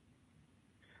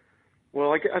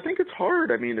 Well, I think it's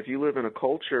hard. I mean, if you live in a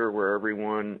culture where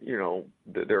everyone,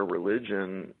 their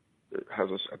religion has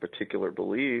a particular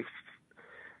belief,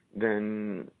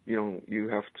 then, you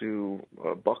have to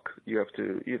you have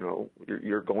to,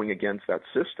 you're going against that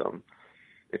system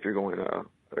if you're going to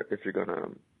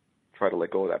try to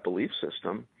let go of that belief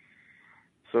system.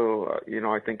 So,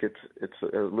 I think it's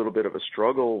a little bit of a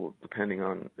struggle depending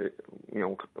on,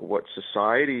 what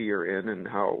society you're in and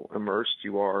how immersed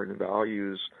you are in the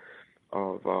values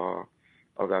of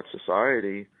that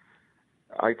society.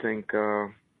 I think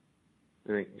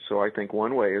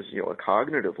one way is, a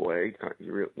cognitive way,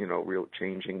 real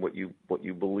changing what you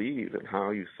believe and how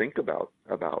you think about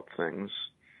things.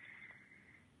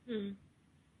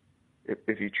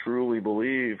 If you truly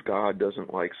believe God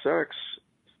doesn't like sex,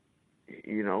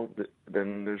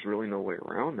 then there's really no way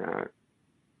around that.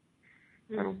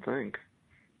 I don't think.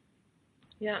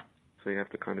 Yeah. So you have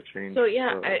to kind of change. So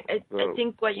I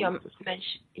think what you're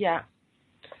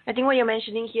I think what you're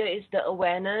mentioning here is the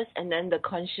awareness and then the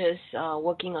conscious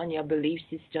working on your belief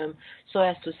system so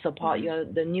as to support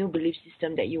the new belief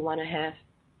system that you want to have.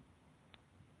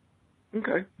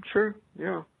 Okay, sure.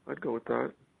 Yeah, I'd go with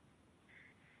that.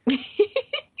 You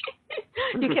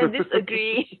can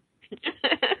disagree.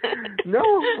 No,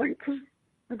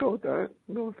 I'd go with that.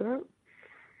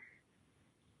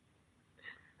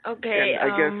 Okay.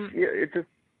 And I guess, it just,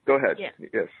 go ahead. Yeah.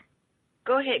 Yes.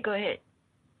 Go ahead.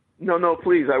 No,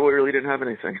 please. I really didn't have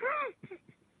anything.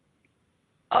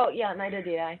 Oh, yeah, neither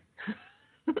did I.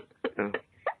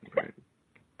 Right.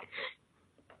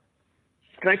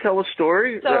 Can I tell a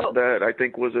story that I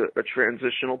think was a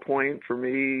transitional point for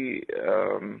me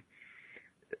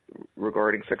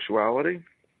regarding sexuality?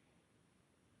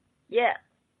 Yeah.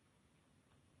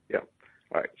 Yeah.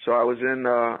 All right. So I was in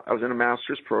a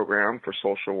master's program for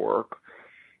social work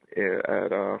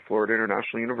at Florida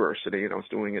International University, and I was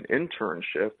doing an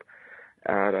internship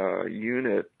at a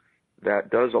unit that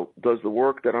does the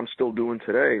work that I'm still doing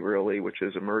today, really, which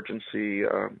is emergency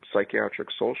psychiatric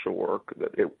social work.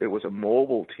 It was a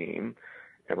mobile team,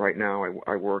 and right now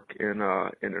I work in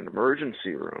an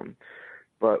emergency room.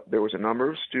 But there was a number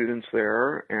of students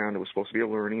there, and it was supposed to be a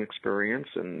learning experience,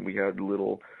 and we had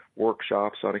little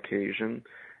workshops on occasion.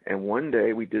 And one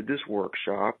day we did this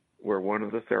workshop where one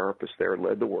of the therapists there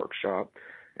led the workshop,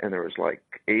 and there was like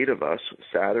 8 of us,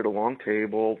 sat at a long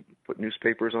table, put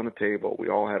newspapers on the table. We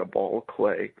all had a ball of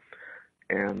clay,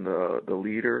 and the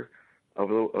leader of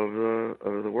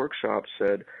the workshop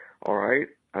said, "All right,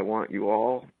 I want you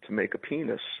all to make a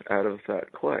penis out of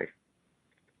that clay."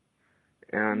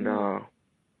 And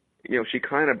she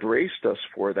kind of braced us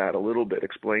for that a little bit,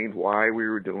 explained why we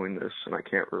were doing this, and I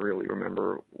can't really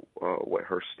remember what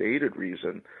her stated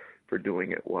reason for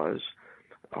doing it was.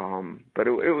 But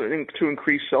it was to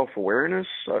increase self-awareness,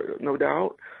 no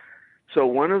doubt. So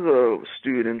one of the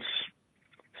students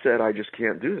said, "I just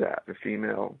can't do that," a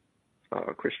female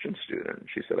Christian student.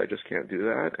 She said, I just can't do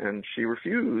that, and she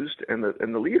refused, and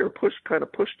the leader pushed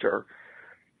her,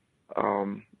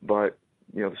 but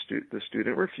the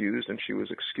student refused, and she was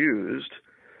excused,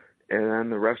 and then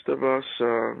the rest of us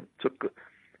took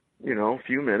a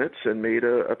few minutes and made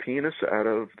a penis out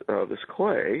of this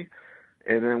clay,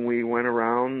 and then we went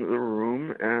around the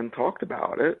room and talked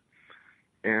about it,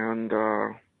 and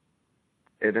then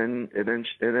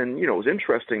it was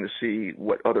interesting to see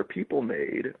what other people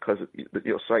made, because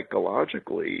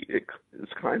psychologically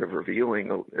it's kind of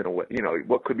revealing in a way.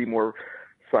 What could be more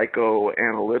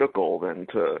psychoanalytical than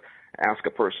to ask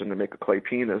a person to make a clay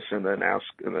penis and then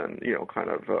kind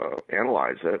of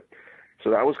analyze it.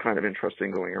 So that was kind of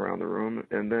interesting, going around the room.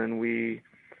 And then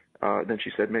then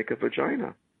she said, make a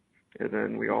vagina. And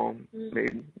then we all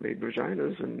made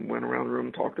vaginas and went around the room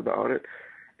and talked about it.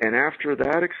 And after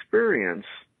that experience,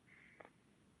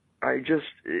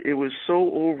 it was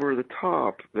so over the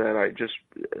top that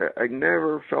I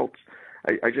never felt,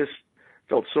 I just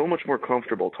felt so much more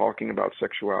comfortable talking about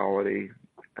sexuality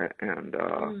and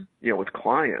with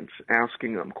clients,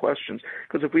 asking them questions.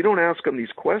 Because if we don't ask them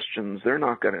these questions, they're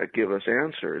not going to give us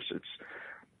answers.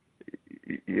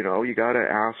 You got to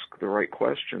ask the right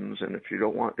questions, and if you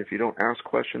don't ask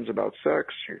questions about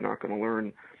sex, you're not going to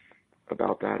learn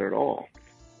about that at all.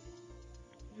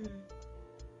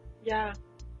 Yeah,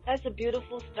 that's a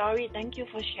beautiful story. Thank you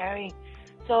for sharing.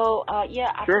 So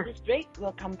after this break,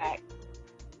 we'll come back.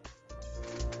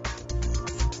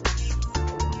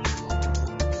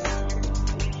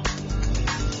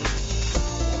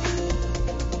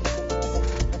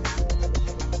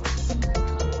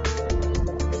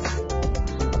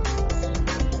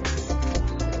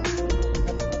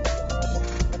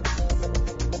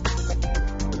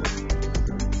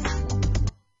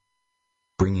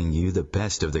 Bringing you the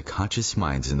best of the conscious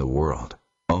minds in the world.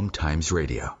 Om Times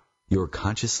Radio, your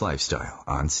conscious lifestyle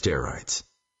on steroids.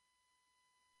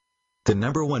 The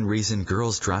number one reason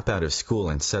girls drop out of school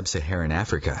in sub-Saharan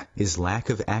Africa is lack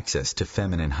of access to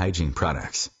feminine hygiene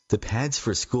products. The Pads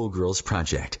for Schoolgirls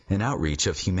Project, an outreach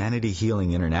of Humanity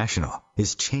Healing International,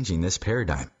 is changing this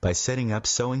paradigm by setting up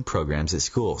sewing programs at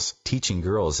schools, teaching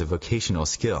girls a vocational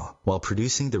skill, while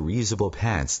producing the reusable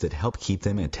pads that help keep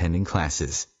them attending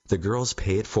classes. The girls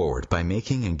pay it forward by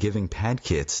making and giving pad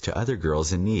kits to other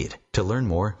girls in need. To learn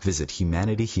more, visit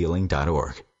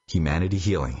humanityhealing.org. Humanity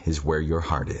Healing is where your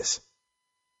heart is.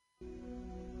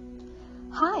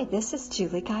 Hi, this is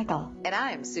Julie Geigel. And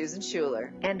I'm Susan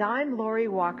Schuler. And I'm Lori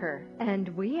Walker. And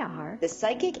we are the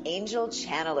Psychic Angel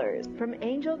Channelers from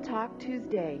Angel Talk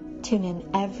Tuesday. Tune in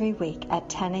every week at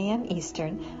 10 a.m.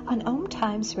 Eastern on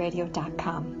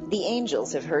OmTimesRadio.com. The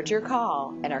angels have heard your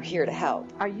call and are here to help.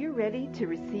 Are you ready to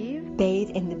receive?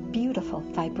 Bathe in the beautiful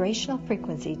vibrational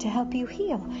frequency to help you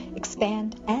heal,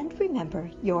 expand, and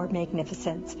remember your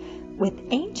magnificence with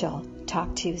Angel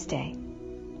Talk Tuesday.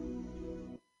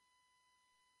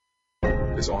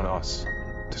 Is on us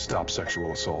to stop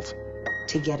sexual assault.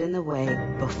 To get in the way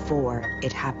before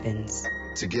it happens.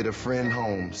 To get a friend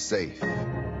home safe.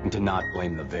 And to not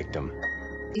blame the victim.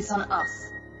 It's on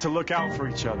us. To look out for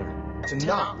each other. To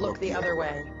not look the other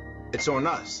way. It's on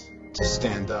us to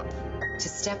stand up. To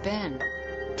step in.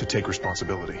 To take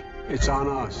responsibility. It's on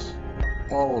us,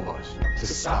 all of us, to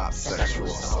stop sexual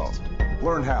assault.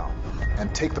 Learn how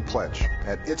and take the pledge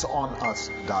at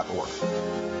itsonus.org.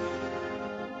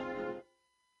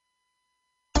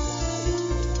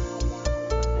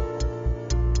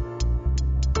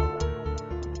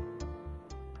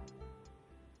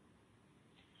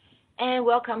 And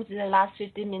welcome to the last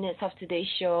 15 minutes of today's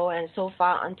show. And so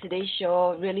far on today's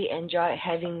show, really enjoyed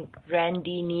having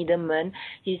Randy Niederman.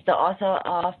 He's the author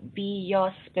of Be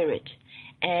Your Spirit.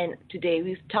 And today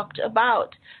we've talked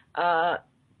about, his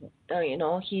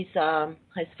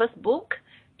first book,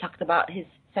 talked about his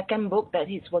second book that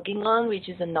he's working on, which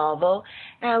is a novel.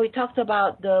 And we talked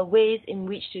about the ways in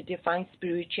which to define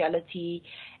spirituality.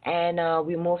 And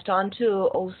we moved on to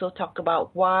also talk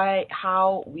about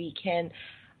how we can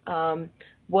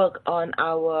work on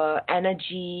our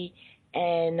energy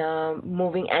and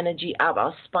moving energy up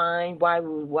our spine, why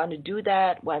we want to do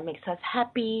that, what makes us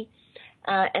happy,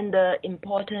 and the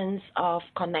importance of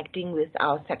connecting with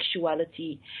our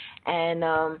sexuality. And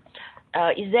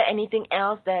is there anything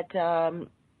else that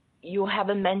you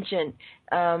haven't mentioned?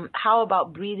 How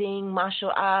about breathing,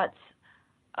 martial arts,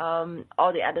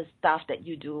 all the other stuff that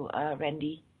you do,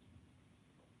 Randy?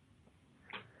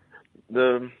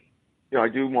 I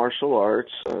do martial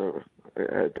arts. I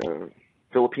had a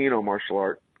Filipino martial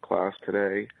art class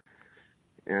today,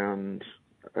 and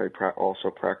I also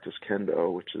practice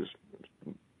Kendo, which is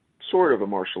sort of a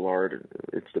martial art.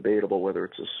 It's debatable whether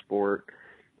it's a sport.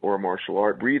 or a martial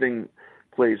art. Breathing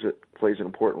plays an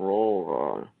important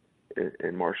role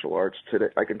in martial arts. Today,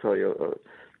 I can tell you,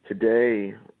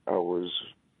 today I was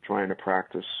trying to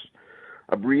practice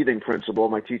a breathing principle.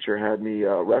 My teacher had me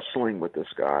wrestling with this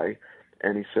guy,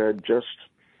 and he said, just,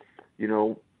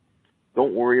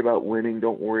 don't worry about winning,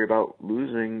 don't worry about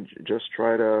losing, just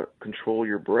try to control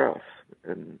your breath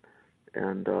and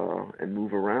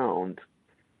move around.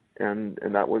 And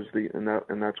that was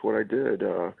and that's what I did.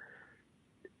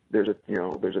 There's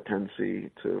a tendency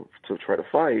to try to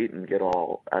fight and get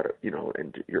all at it,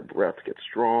 and your breath gets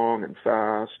strong and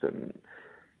fast, and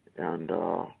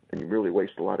you really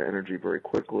waste a lot of energy very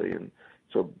quickly. And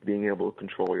so being able to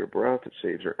control your breath, it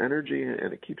saves your energy,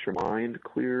 and it keeps your mind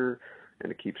clear,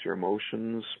 and it keeps your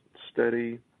emotions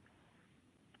steady,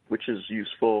 which is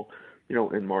useful,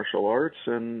 in martial arts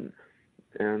and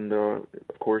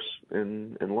of course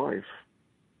in life.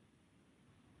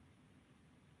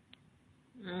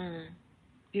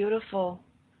 Beautiful.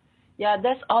 Yeah,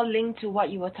 that's all linked to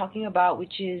what you were talking about,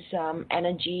 which is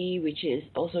energy, which is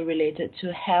also related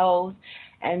to health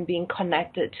and being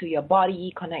connected to your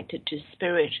body, connected to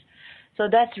spirit. So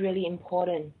that's really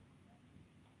important.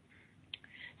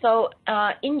 So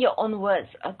in your own words,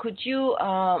 could you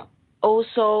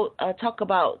also talk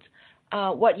about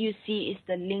what you see is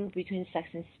the link between sex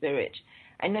and spirit?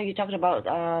 I know you talked about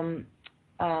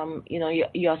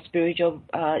your spiritual,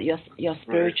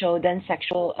 Right. then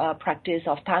sexual practice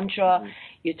of tantra. Mm-hmm.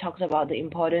 You talked about the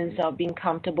importance of being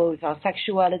comfortable with our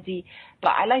sexuality.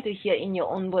 But I'd like to hear in your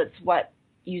own words what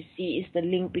you see is the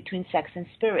link between sex and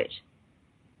spirit.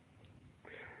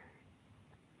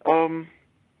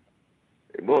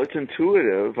 Well, it's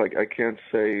intuitive. I can't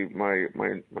say my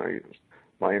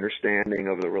understanding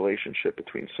of the relationship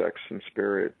between sex and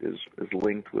spirit is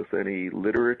linked with any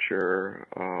literature,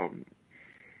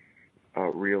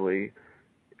 really.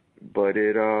 But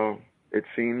it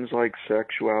seems like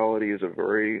sexuality is a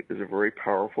very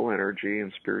powerful energy,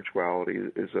 and spirituality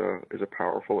is a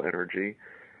powerful energy,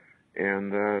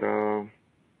 and that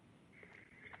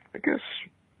I guess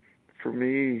for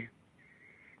me,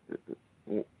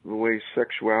 the way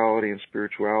sexuality and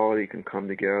spirituality can come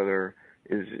together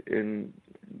is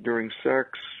during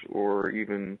sex, or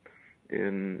even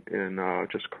in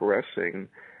just caressing.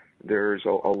 There's a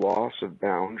loss of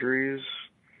boundaries,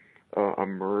 a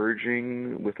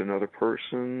merging with another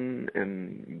person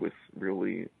and with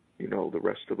really, the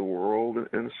rest of the world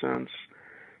in a sense.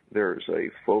 There's a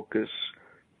focus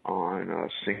on a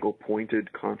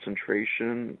single-pointed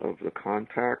concentration of the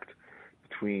contact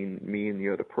between me and the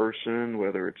other person,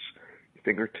 whether it's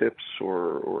fingertips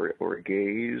or a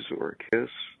gaze or a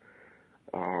kiss.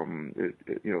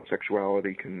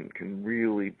 Sexuality can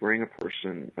really bring a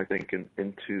person, I think,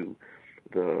 into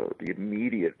the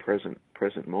immediate present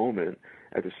moment,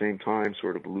 at the same time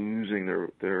sort of losing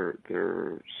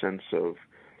their sense of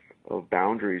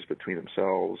boundaries between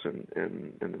themselves and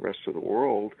the rest of the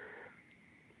world.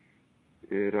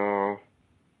 I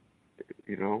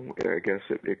guess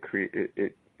it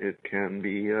can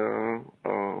be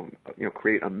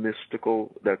create a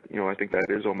mystical, that I think that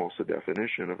is almost a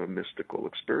definition of a mystical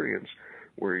experience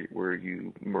where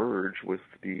you merge with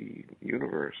the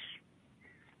universe.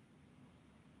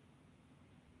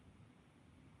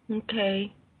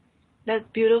 Okay, that's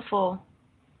beautiful.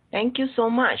 Thank you so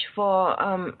much for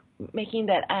making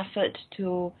that effort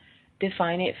to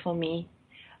define it for me.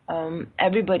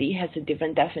 Everybody has a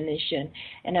different definition,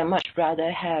 and I much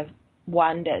rather have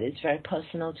one that is very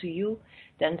personal to you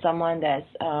than someone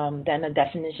that's than a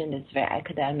definition that's very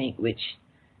academic, which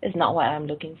is not what I'm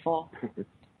looking for.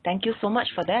 Thank you so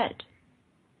much for that.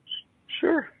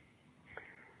 Sure.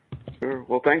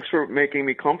 Well, thanks for making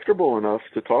me comfortable enough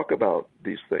to talk about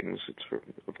these things. It's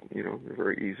they're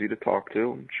very easy to talk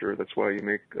to. I'm sure that's why you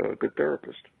make a good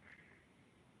therapist.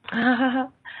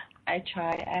 I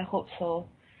try. I hope so.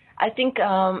 I think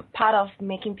part of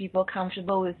making people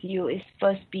comfortable with you is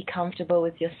first be comfortable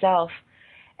with yourself.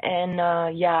 And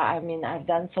I've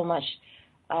done so much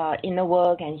inner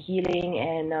work and healing,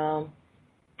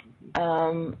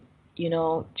 and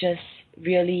just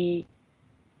really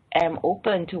am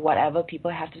open to whatever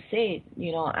people have to say.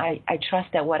 I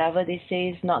trust that whatever they say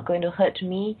is not going to hurt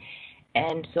me,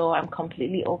 and so I'm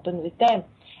completely open with them.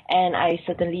 And I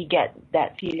certainly get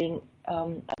that feeling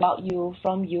about you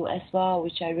from you as well,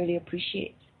 which I really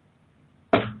appreciate.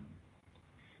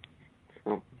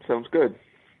 Sounds good.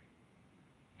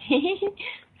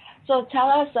 So tell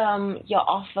us your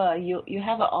offer. You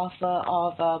have an offer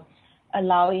of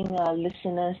allowing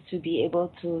listeners to be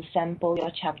able to sample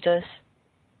your chapters.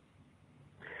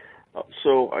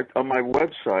 So on my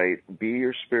website,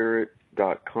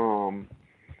 beyourspirit.com,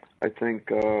 I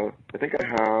think I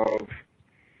have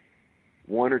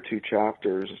 1 or 2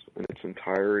 chapters in its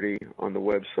entirety on the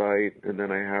website, and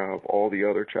then I have all the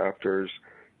other chapters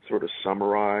sort of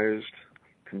summarized,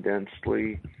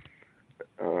 condensedly.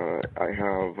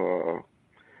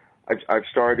 I've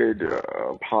started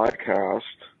a podcast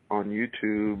on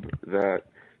YouTube that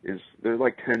they're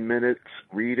like 10 minutes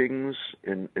readings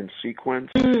in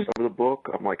sequence of the book.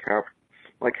 I'm like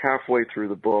halfway through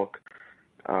the book,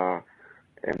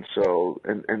 and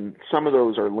some of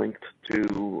those are linked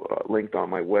on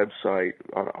my website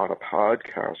on a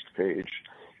podcast page.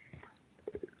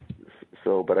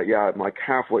 So, but I'm like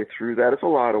halfway through that. It's a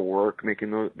lot of work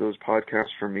making those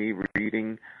podcasts for me,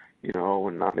 reading,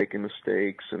 and not making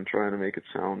mistakes and trying to make it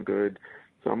sound good.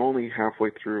 So I'm only halfway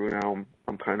through now.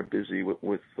 I'm kind of busy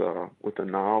with the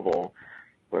novel,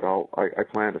 but I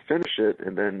plan to finish it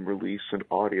and then release an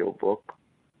audio book.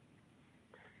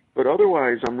 But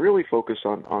otherwise, I'm really focused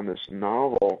on this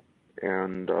novel,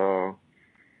 and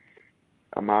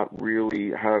I'm not really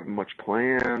having much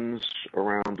plans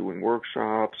around doing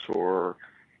workshops or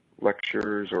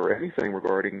lectures or anything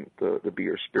regarding the Be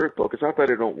Your Spirit book. It's not that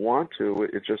I don't want to.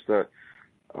 It's just that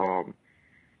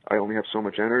I only have so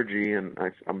much energy, and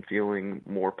I'm feeling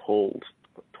more pulled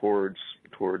towards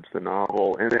the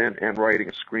novel and writing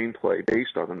a screenplay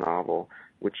based on the novel,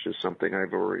 which is something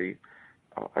I've already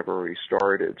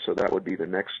started. So that would be the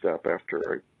next step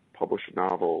after I publish a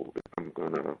novel. I'm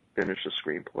going to finish the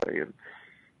screenplay,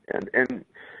 and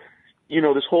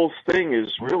this whole thing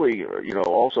is really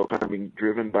also kind of being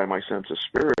driven by my sense of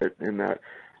spirit, in that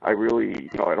I really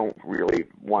I don't really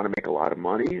want to make a lot of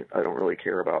money. I don't really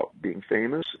care about being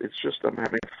famous. It's just I'm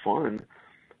having fun,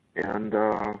 and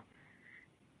I'm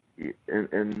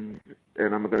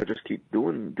going to just keep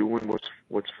doing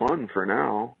what's fun for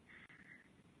now.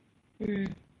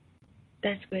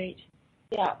 That's great.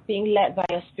 Yeah, being led by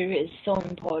your spirit is so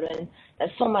important.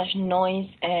 There's so much noise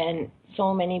and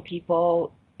so many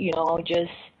people,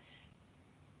 just,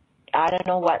 I don't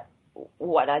know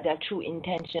what are their true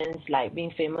intentions, like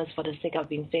being famous for the sake of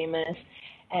being famous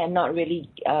and not really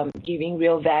giving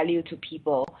real value to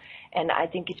people. And I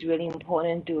think it's really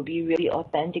important to be really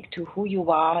authentic to who you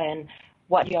are and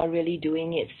what you are really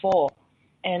doing it for.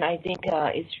 And I think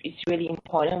it's really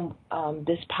important,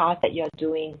 this path that you're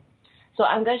doing. So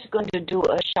I'm just going to do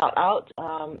a shout out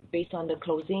based on the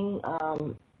closing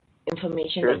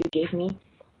information that you gave me.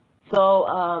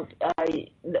 So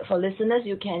for listeners,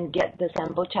 you can get the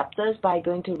sample chapters by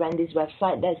going to Randy's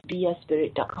website. That's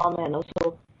beyourspirit.com, and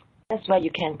also that's where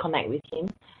you can connect with him.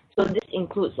 So this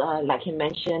includes, like he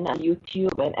mentioned,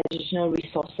 YouTube and additional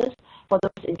resources for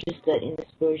those interested in the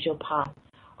spiritual path.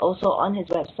 Also on his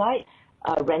website,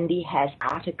 Randy has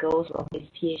articles of his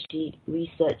PhD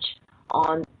research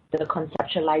on the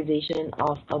conceptualization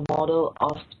of a model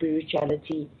of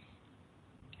spirituality.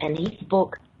 And his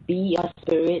book, Be Your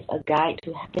Spirit, A Guide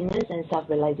to Happiness and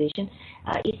Self-Realization,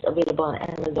 is available on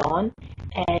Amazon.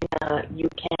 And you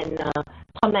can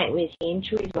connect with him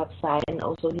through his website and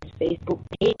also his Facebook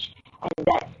page, and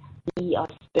that's Be Your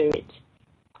Spirit.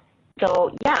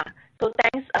 So, yeah. So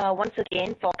thanks once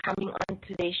again for coming on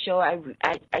today's show. I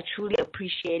truly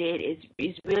appreciate it.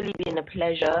 It's really been a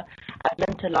pleasure. I've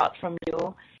learned a lot from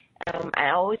you. I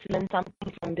always learn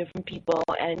something from different people,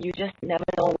 and you just never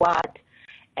know what.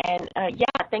 And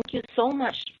thank you so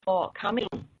much for coming.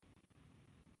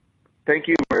 Thank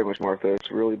you very much, Martha. It's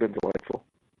really been delightful.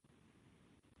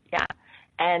 Yeah.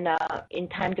 And in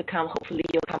time to come, hopefully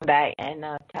you'll come back and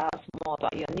tell us more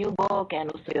about your new book and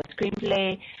also your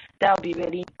screenplay. That would be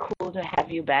really cool to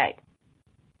have you back.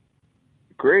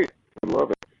 Great. I love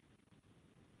it.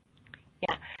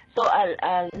 Yeah. So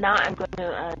now I'm going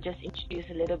to just introduce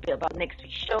a little bit about next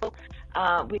week's show.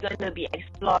 We're going to be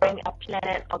exploring a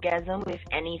planet orgasm with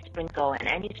Annie Sprinkle. And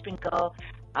Annie Sprinkle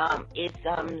is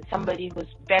somebody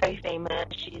who's very famous.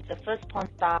 She's the first porn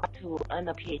star to earn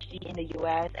a PhD in the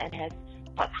U.S. and has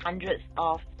taught hundreds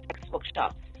of sex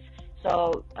workshops.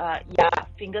 So,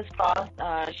 fingers crossed,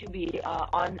 she'll be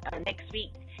on next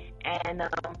week. And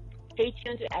stay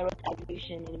tuned to Eros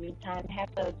Evolution. In the meantime, have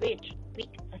a great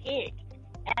week ahead.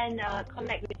 And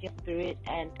connect with your spirit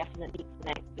and definitely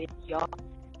connect with your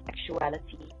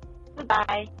sexuality.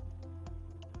 Goodbye.